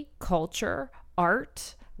society, culture,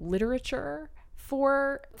 art, literature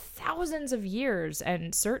for thousands of years.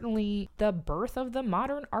 And certainly the birth of the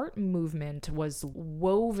modern art movement was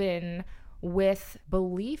woven with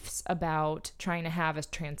beliefs about trying to have a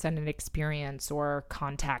transcendent experience or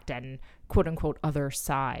contact and quote unquote other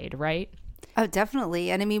side, right? Oh,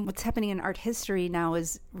 definitely. And I mean, what's happening in art history now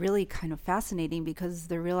is really kind of fascinating, because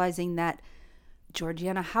they're realizing that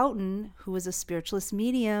Georgiana Houghton, who was a spiritualist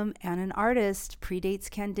medium and an artist, predates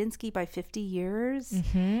Kandinsky by 50 years.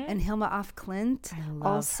 And Hilma af Klint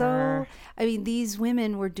also. Her. I mean, these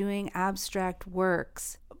women were doing abstract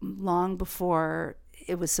works long before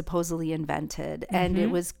it was supposedly invented. And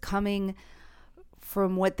it was coming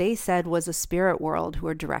from what they said was a spirit world who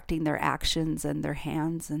are directing their actions and their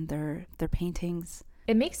hands and their paintings.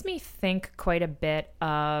 It makes me think quite a bit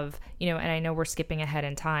of, and I know we're skipping ahead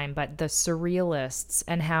in time, but the surrealists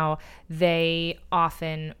and how they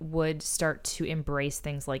often would start to embrace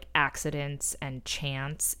things like accidents and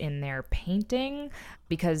chance in their painting,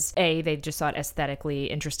 because A, they just thought aesthetically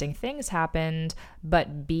interesting things happened,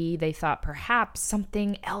 but B, they thought perhaps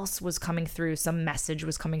something else was coming through, some message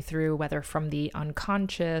was coming through, whether from the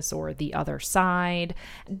unconscious or the other side.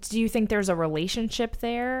 Do you think there's a relationship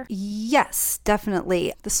there? Yes,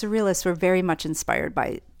 definitely. The surrealists were very much inspired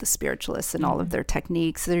by the spiritualists and all of their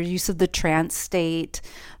techniques, their use of the trance state,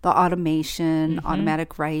 the automation,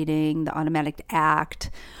 automatic writing, the automatic act.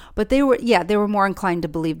 But they were more inclined to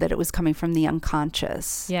believe that it was coming from the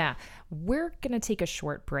unconscious. Yeah. We're going to take a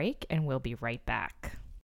short break and we'll be right back.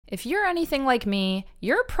 If you're anything like me,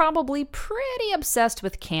 you're probably pretty obsessed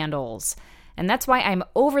with candles. And that's why I'm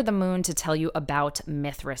over the moon to tell you about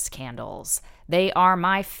Mithras candles. They are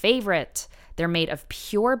my favorite. They're made of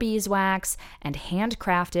pure beeswax and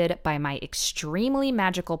handcrafted by my extremely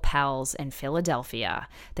magical pals in Philadelphia.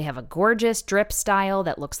 They have a gorgeous drip style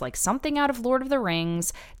that looks like something out of Lord of the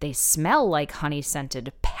Rings. They smell like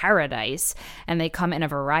honey-scented paradise, and they come in a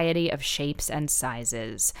variety of shapes and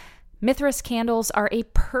sizes. Mithras candles are a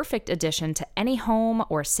perfect addition to any home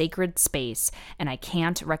or sacred space, and I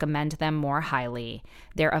can't recommend them more highly.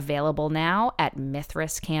 They're available now at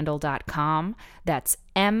mithrascandle.com. That's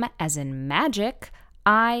M as in magic,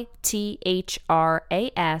 ITHRAS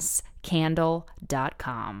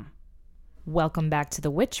candle.com. Welcome back to The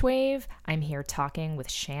Witch Wave. I'm here talking with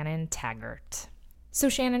Shannon Taggart. So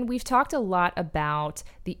Shannon, we've talked a lot about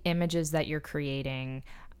the images that you're creating.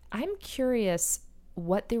 I'm curious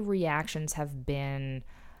what the reactions have been,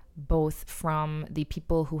 both from the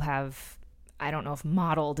people who have, I don't know if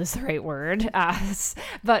modeled is the right word,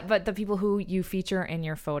 but the people who you feature in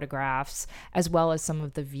your photographs, as well as some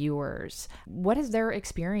of the viewers. What has their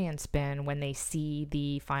experience been when they see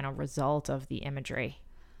the final result of the imagery?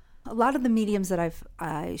 A lot of the mediums that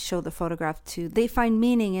I show the photograph to, they find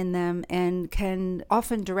meaning in them and can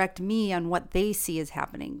often direct me on what they see is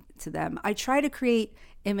happening to them. I try to create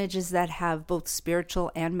images that have both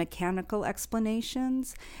spiritual and mechanical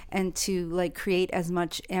explanations, and to create as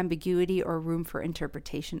much ambiguity or room for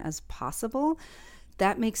interpretation as possible.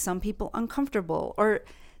 That makes some people uncomfortable. Or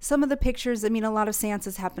some of the pictures, I mean, a lot of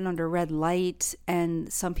seances happen under red light,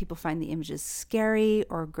 and some people find the images scary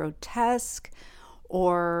or grotesque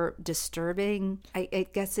or disturbing. I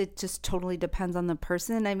guess it just totally depends on the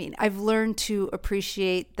person. I mean, I've learned to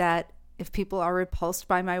appreciate that if people are repulsed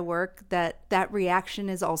by my work, that reaction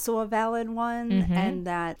is also a valid one. And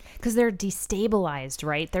that, because they're destabilized,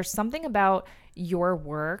 right? There's something about your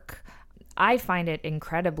work, I find it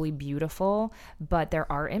incredibly beautiful, but there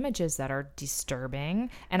are images that are disturbing,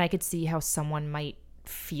 and I could see how someone might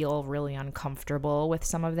feel really uncomfortable with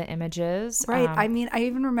some of the images. Right. I mean, I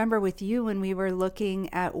even remember with you when we were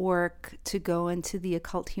looking at work to go into the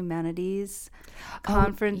Occult Humanities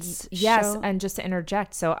conference. Yes. show. And just to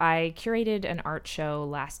interject, so I curated an art show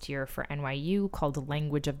last year for NYU called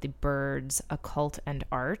Language of the Birds, Occult and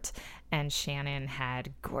Art. And Shannon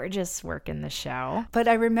had gorgeous work in the show. But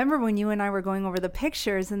I remember when you and I were going over the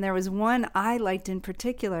pictures, and there was one I liked in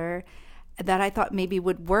particular that I thought maybe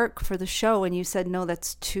would work for the show, and you said no,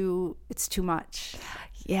 it's too much.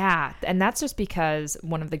 Yeah, and that's just because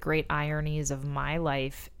one of the great ironies of my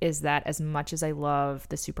life is that as much as I love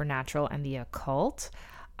the supernatural and the occult,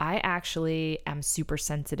 I actually am super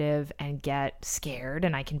sensitive and get scared,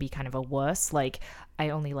 and I can be kind of a wuss. Like, I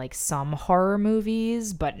only like some horror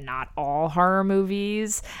movies, but not all horror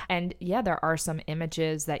movies. And yeah, there are some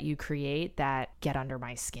images that you create that get under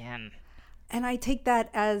my skin. And I take that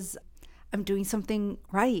as I'm doing something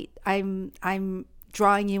right. I'm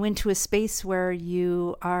drawing you into a space where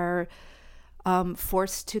you are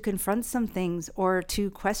forced to confront some things, or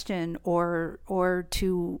to question, or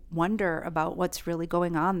to wonder about what's really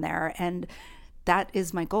going on there. And that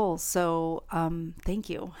is my goal. So thank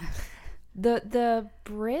you. The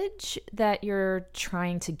bridge that you're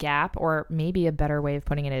trying to gap, or maybe a better way of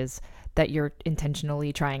putting it is that you're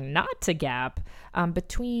intentionally trying not to gap,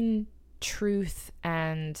 between truth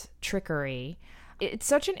and trickery. It's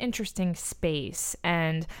such an interesting space,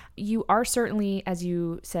 and you are certainly, as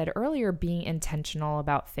you said earlier, being intentional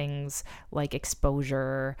about things like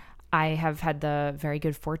exposure. I have had the very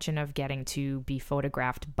good fortune of getting to be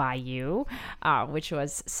photographed by you, which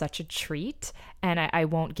was such a treat. And I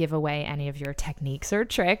won't give away any of your techniques or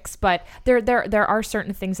tricks, but there are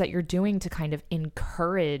certain things that you're doing to kind of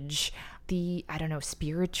encourage the, I don't know,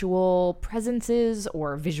 spiritual presences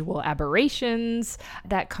or visual aberrations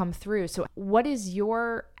that come through. So what is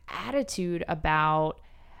your attitude about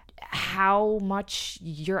how much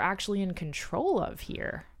you're actually in control of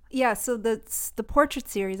here? Yeah, so the portrait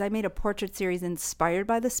series, I made a portrait series inspired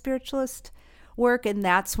by the spiritualist work, and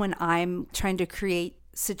that's when I'm trying to create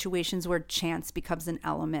situations where chance becomes an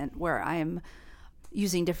element, where I'm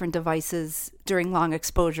using different devices during long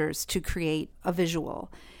exposures to create a visual.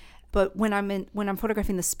 But when I'm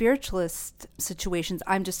photographing the spiritualist situations,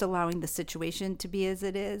 I'm just allowing the situation to be as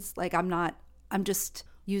it is. Like I'm just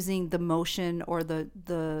using the motion or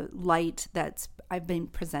the light that's I've been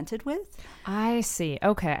presented with. I see.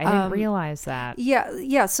 Okay. I didn't realize that.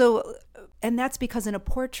 Yeah. So, and that's because in a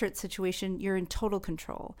portrait situation, you're in total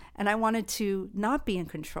control. And I wanted to not be in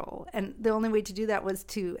control. And the only way to do that was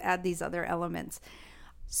to add these other elements.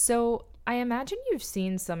 So I imagine you've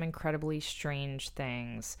seen some incredibly strange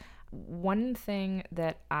things. One thing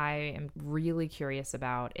that I am really curious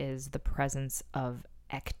about is the presence of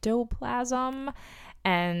ectoplasm.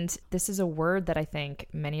 And this is a word that I think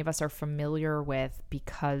many of us are familiar with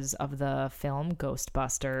because of the film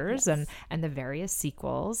Ghostbusters. Yes. and the various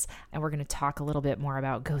sequels. And we're going to talk a little bit more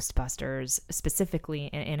about Ghostbusters specifically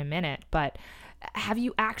in a minute. But have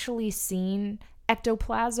you actually seen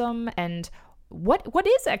ectoplasm, and what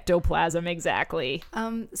is ectoplasm exactly?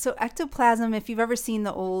 So ectoplasm, if you've ever seen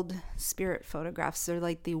the old spirit photographs, they're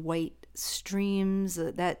like the white streams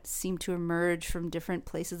that seem to emerge from different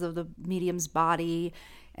places of the medium's body,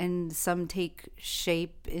 and some take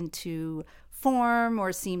shape into form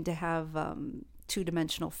or seem to have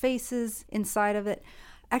two-dimensional faces inside of it.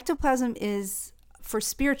 Ectoplasm is, for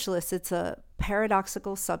spiritualists, it's a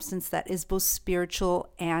paradoxical substance that is both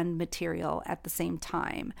spiritual and material at the same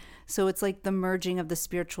time. So it's like the merging of the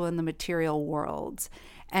spiritual and the material worlds.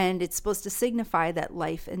 And it's supposed to signify that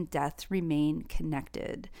life and death remain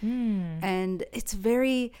connected. And it's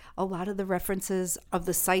a lot of the references of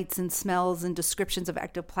the sights and smells and descriptions of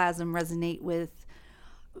ectoplasm resonate with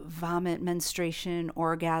vomit, menstruation,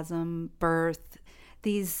 orgasm, birth,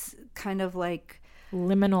 these kind of like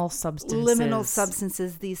liminal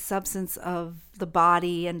substances, these substance of the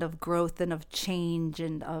body and of growth and of change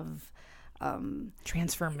and of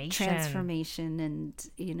transformation and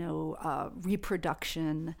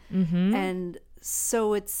reproduction. And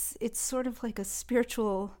so it's sort of like a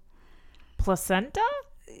spiritual placenta,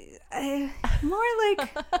 more like,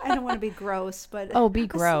 I don't want to be gross, but be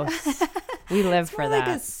gross. We live for that.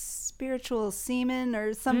 Like a spiritual semen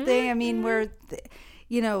or something. I mean, where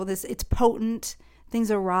it's potent, things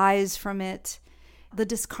arise from it, the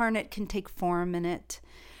discarnate can take form in it,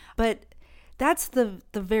 but that's the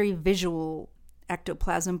very visual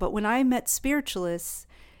ectoplasm. But when I met spiritualists,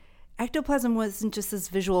 ectoplasm wasn't just this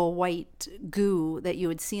visual white goo that you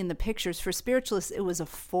would see in the pictures. For spiritualists, it was a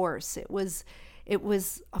force. It was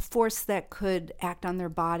a force that could act on their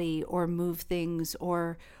body or move things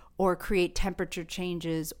or create temperature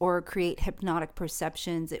changes or create hypnotic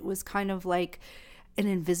perceptions. It was kind of like an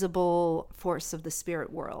invisible force of the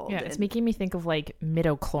spirit world. Yeah, it's making me think of like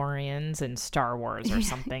midichlorians in Star Wars or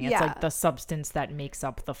something. It's like the substance that makes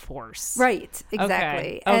up the force. Right,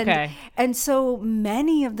 exactly. Okay. And so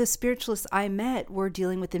many of the spiritualists I met were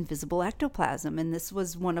dealing with invisible ectoplasm, and this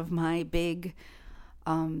was one of my big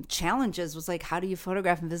challenges was like, how do you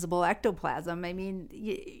photograph invisible ectoplasm? I mean,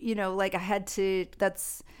 like I had to,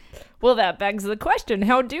 well, that begs the question,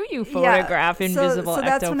 how do you photograph invisible so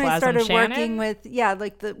that's ectoplasm, when I started Shannon? working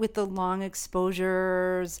with, with the long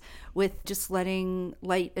exposures, with just letting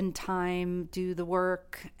light and time do the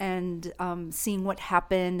work, and seeing what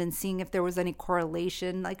happened and seeing if there was any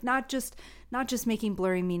correlation, like not just making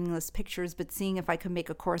blurry, meaningless pictures, but seeing if I could make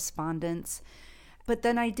a correspondence. But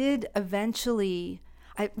then I did eventually,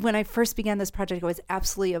 when I first began this project, I was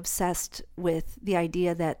absolutely obsessed with the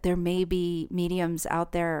idea that there may be mediums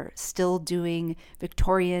out there still doing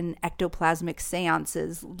Victorian ectoplasmic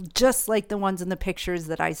seances, just like the ones in the pictures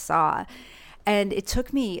that I saw. And it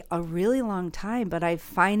took me a really long time, but I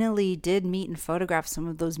finally did meet and photograph some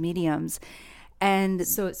of those mediums. And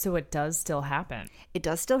so it does still happen. It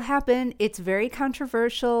does still happen. It's very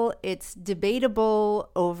controversial. It's debatable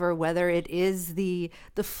over whether it is the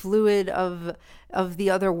fluid of the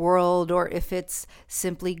other world, or if it's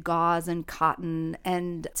simply gauze and cotton.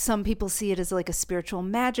 And some people see it as like a spiritual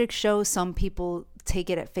magic show. Some people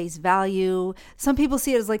take it at face value. Some people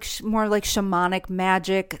see it as like more like shamanic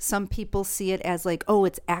magic. Some people see it as like, oh,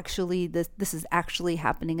 it's actually this is actually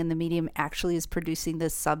happening, and the medium actually is producing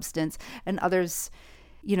this substance. And others,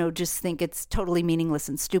 just think it's totally meaningless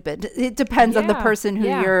and stupid. It depends on the person who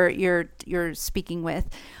you're speaking with.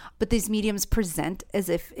 But these mediums present as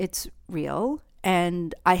if it's real,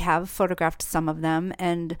 and I have photographed some of them,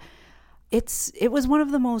 and it was one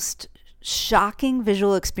of the most shocking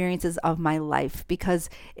visual experiences of my life, because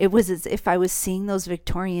it was as if I was seeing those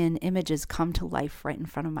Victorian images come to life right in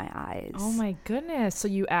front of my eyes. Oh my goodness. So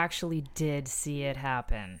you actually did see it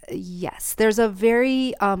happen. Yes. There's a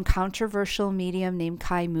very controversial medium named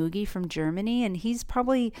Kai Mugi from Germany, and he's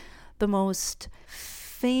probably the most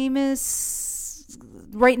famous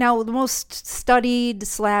right now, the most studied /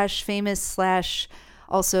 famous /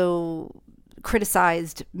 also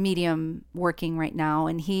criticized medium working right now.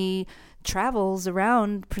 And he travels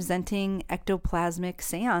around presenting ectoplasmic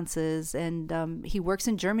seances, and he works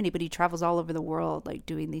in Germany, but he travels all over the world like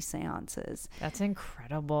doing these seances. That's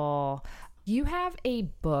incredible. You have a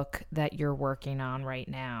book that you're working on right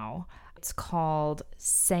now. It's called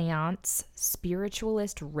Seance,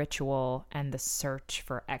 Spiritualist Ritual and the Search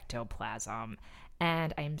for Ectoplasm.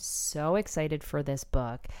 And I'm so excited for this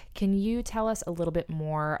book. Can you tell us a little bit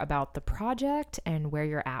more about the project and where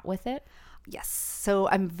you're at with it? Yes. So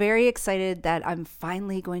I'm very excited that I'm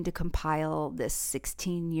finally going to compile this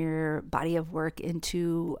 16-year body of work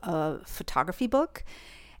into a photography book.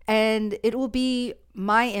 And it will be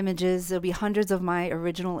my images. There'll be hundreds of my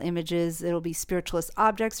original images. It'll be spiritualist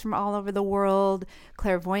objects from all over the world,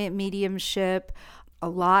 clairvoyant mediumship, a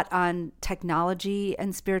lot on technology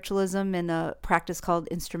and spiritualism, and a practice called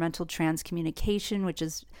instrumental transcommunication, which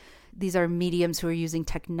is, these are mediums who are using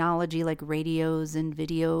technology like radios and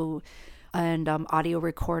video and audio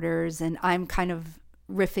recorders. And I'm kind of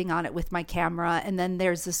riffing on it with my camera. And then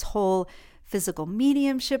there's this whole physical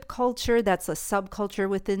mediumship culture that's a subculture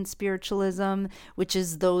within spiritualism, which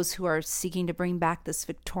is those who are seeking to bring back this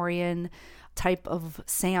Victorian type of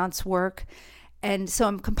seance work. And so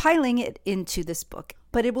I'm compiling it into this book,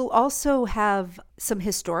 but it will also have some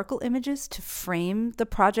historical images to frame the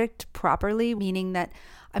project properly, meaning that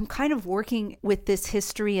I'm kind of working with this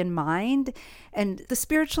history in mind. And the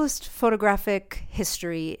spiritualist photographic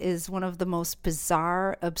history is one of the most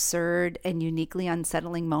bizarre, absurd, and uniquely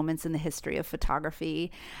unsettling moments in the history of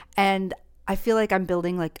photography. And I feel like I'm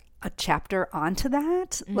building like a chapter onto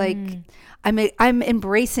that. Like I'm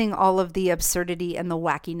embracing all of the absurdity and the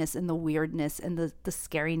wackiness and the weirdness and the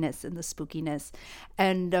scariness and the spookiness.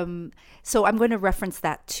 And so I'm going to reference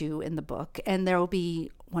that too in the book. And there will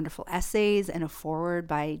be wonderful essays and a foreword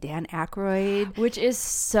by Dan Aykroyd, which is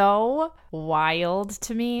so wild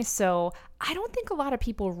to me. So I don't think a lot of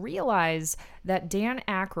people realize that Dan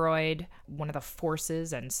Aykroyd, one of the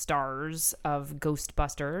forces and stars of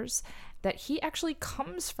Ghostbusters, that he actually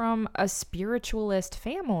comes from a spiritualist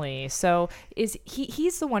family. So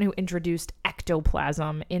he's the one who introduced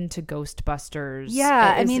ectoplasm into Ghostbusters.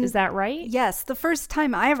 Yeah, is that right? Yes. The first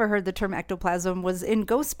time I ever heard the term ectoplasm was in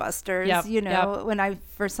Ghostbusters, when I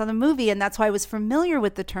first saw the movie. And that's why I was familiar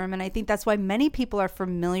with the term. And I think that's why many people are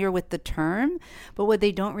familiar with the term. But what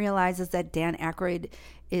they don't realize is that Dan Aykroyd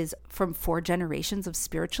is from 4 generations of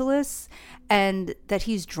spiritualists, and that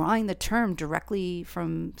he's drawing the term directly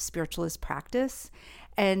from spiritualist practice.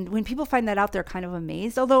 And when people find that out, they're kind of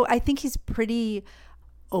amazed, although I think he's pretty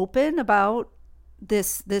open about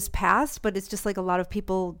this past, but it's just like a lot of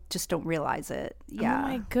people just don't realize it. Yeah. Oh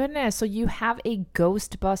my goodness. So you have a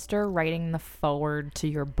Ghostbuster writing the foreword to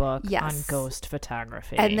your book on ghost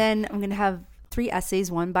photography. And then I'm going to have 3 essays,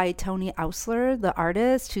 one by Tony Ausler, the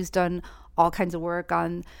artist, who's done all kinds of work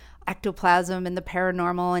on ectoplasm and the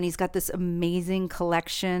paranormal. And he's got this amazing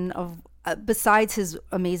collection of, besides his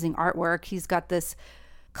amazing artwork, he's got this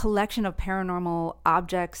collection of paranormal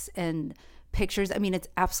objects and pictures. I mean, it's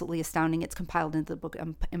absolutely astounding. It's compiled into the book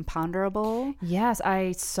Imponderable. Yes,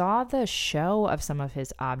 I saw the show of some of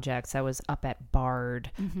his objects that was up at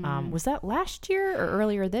Bard. Was that last year or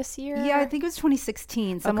earlier this year? Yeah, I think it was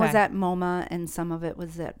 2016. Some was at MoMA and some of it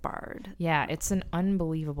was at Bard. Yeah, it's an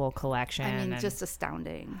unbelievable collection. I mean, just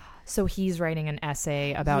astounding. So he's writing an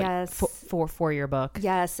essay about for your book.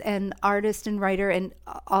 Yes, and artist and writer, and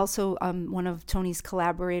also one of Tony's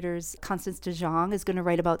collaborators, Constance de Jong, is going to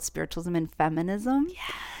write about spiritualism and feminism.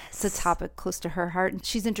 Yes. It's a topic close to her heart. And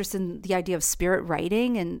she's interested in the idea of spirit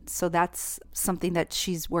writing, and so that's something that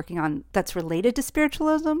she's working on that's related to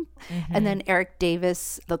spiritualism. And then Eric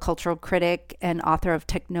Davis, the cultural critic and author of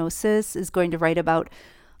Technosis, is going to write about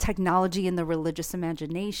technology and the religious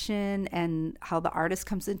imagination and how the artist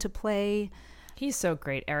comes into play. He's so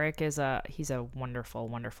great. Eric he's a wonderful,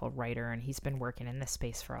 wonderful writer, and he's been working in this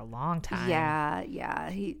space for a long time. Yeah.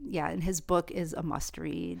 And his book is a must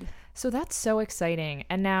read. So that's so exciting.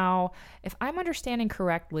 And now, if I'm understanding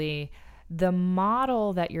correctly, the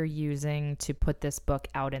model that you're using to put this book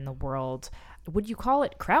out in the world, would you call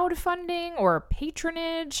it crowdfunding or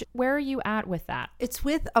patronage? Where are you at with that? It's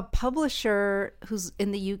with a publisher who's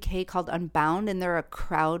in the UK called Unbound, and they're a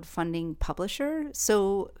crowdfunding publisher.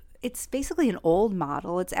 So it's basically an old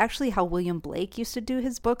model. It's actually how William Blake used to do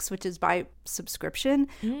his books, which is by subscription.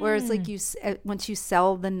 Whereas like once you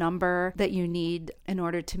sell the number that you need in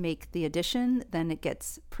order to make the edition, then it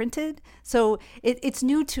gets printed. So it's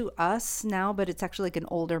new to us now, but it's actually like an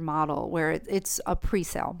older model where it's a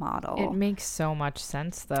pre-sale model. It makes so much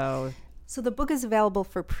sense though. So the book is available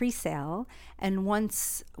for pre-sale, and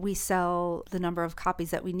once we sell the number of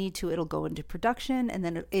copies that we need to, it'll go into production, and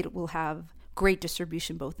then it will have great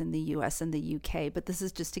distribution both in the US and the UK. But this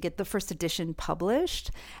is just to get the first edition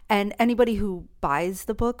published. And anybody who buys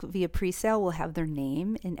the book via pre-sale will have their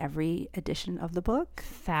name in every edition of the book.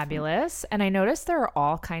 Fabulous. And I noticed there are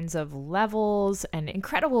all kinds of levels and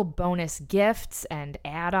incredible bonus gifts and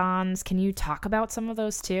add-ons. Can you talk about some of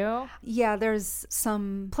those too? Yeah, there's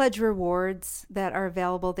some pledge rewards that are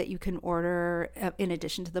available that you can order in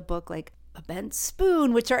addition to the book, like a bent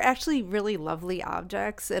spoon, which are actually really lovely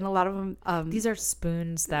objects, and a lot of them these are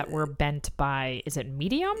spoons that were bent by, is it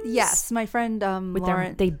mediums? Yes, my friend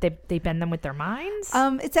Lauren, they bend them with their minds.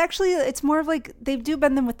 It's more of like they do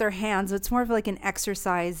bend them with their hands. It's more of like an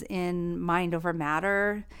exercise in mind over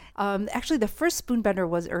matter. Actually, the first spoon bender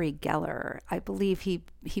was Uri Geller. I believe he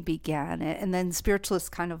began it, and then spiritualists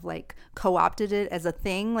kind of like co-opted it as a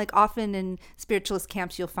thing. Like often in spiritualist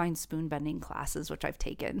camps, you'll find spoon bending classes, which I've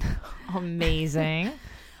taken. Amazing.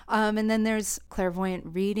 And then there's clairvoyant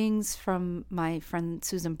readings from my friend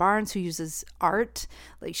Susan Barnes, who uses art.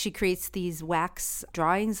 Like she creates these wax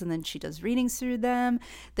drawings and then she does readings through them.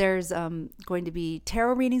 There's going to be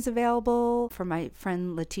tarot readings available for my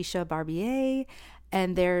friend Letitia Barbier.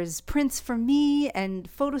 And there's prints from me and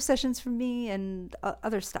photo sessions from me and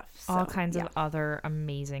other stuff. So, all kinds of other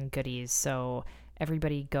amazing goodies. So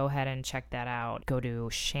everybody go ahead and check that out. Go to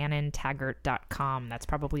shannontaggart.com. That's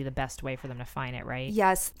probably the best way for them to find it, right?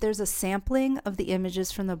 Yes. There's a sampling of the images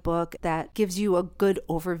from the book that gives you a good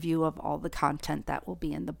overview of all the content that will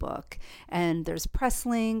be in the book. And there's press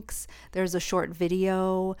links. There's a short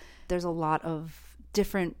video. There's a lot of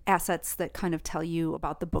different assets that kind of tell you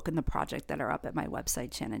about the book and the project that are up at my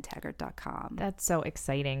website, shannontaggart.com. That's so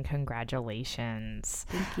exciting. Congratulations.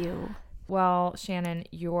 Thank you. Well, Shannon,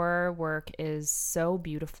 your work is so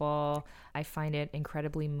beautiful. I find it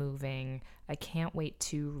incredibly moving. I can't wait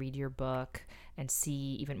to read your book and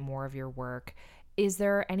see even more of your work. Is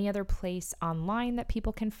there any other place online that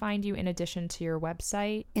people can find you in addition to your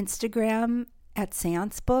website? Instagram at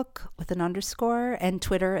Seance Book with an underscore, and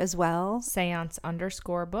Twitter as well.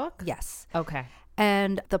 Seance_book? Yes. Okay.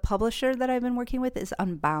 And the publisher that I've been working with is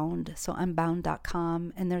Unbound. So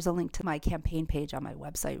unbound.com. And there's a link to my campaign page on my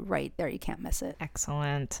website right there. You can't miss it.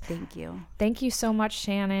 Excellent. Thank you. Thank you so much,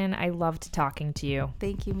 Shannon. I loved talking to you.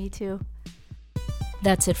 Thank you. Me too.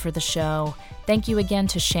 That's it for the show. Thank you again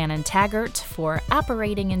to Shannon Taggart for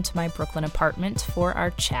apparating into my Brooklyn apartment for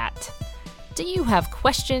our chat. Do you have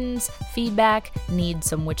questions, feedback, need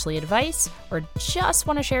some Witchly advice, or just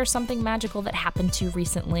want to share something magical that happened to you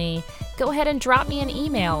recently? Go ahead and drop me an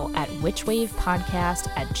email at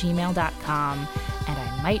witchwavepodcast@gmail.com, and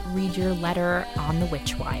I might read your letter on the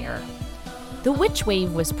Witchwire. The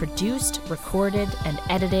Witchwave was produced, recorded, and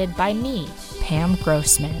edited by me, Pam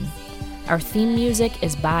Grossman. Our theme music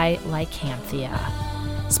is by Lycanthia.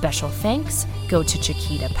 Special thanks go to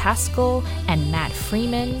Chiquita Pascal and Matt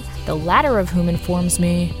Freeman, the latter of whom informs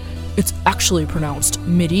me it's actually pronounced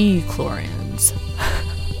midi-chlorians.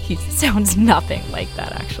 He sounds nothing like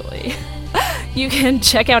that, actually. You can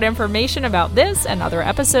check out information about this and other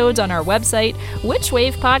episodes on our website,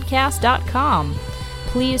 witchwavepodcast.com.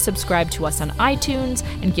 Please subscribe to us on iTunes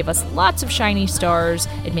and give us lots of shiny stars.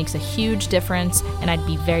 It makes a huge difference, and I'd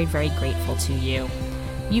be very, very grateful to you.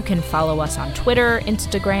 You can follow us on Twitter,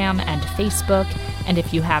 Instagram, and Facebook, and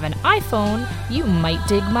if you have an iPhone, you might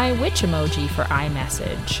dig my witch emoji for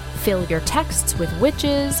iMessage. Fill your texts with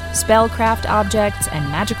witches, spellcraft objects, and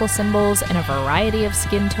magical symbols in a variety of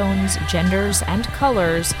skin tones, genders, and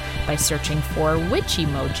colors by searching for witch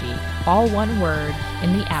emoji, all one word,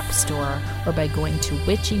 in the App Store or by going to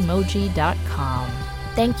witchemoji.com.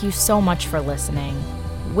 Thank you so much for listening.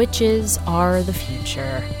 Witches are the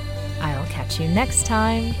future. I'll catch you next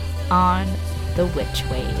time on The Witch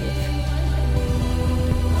Wave.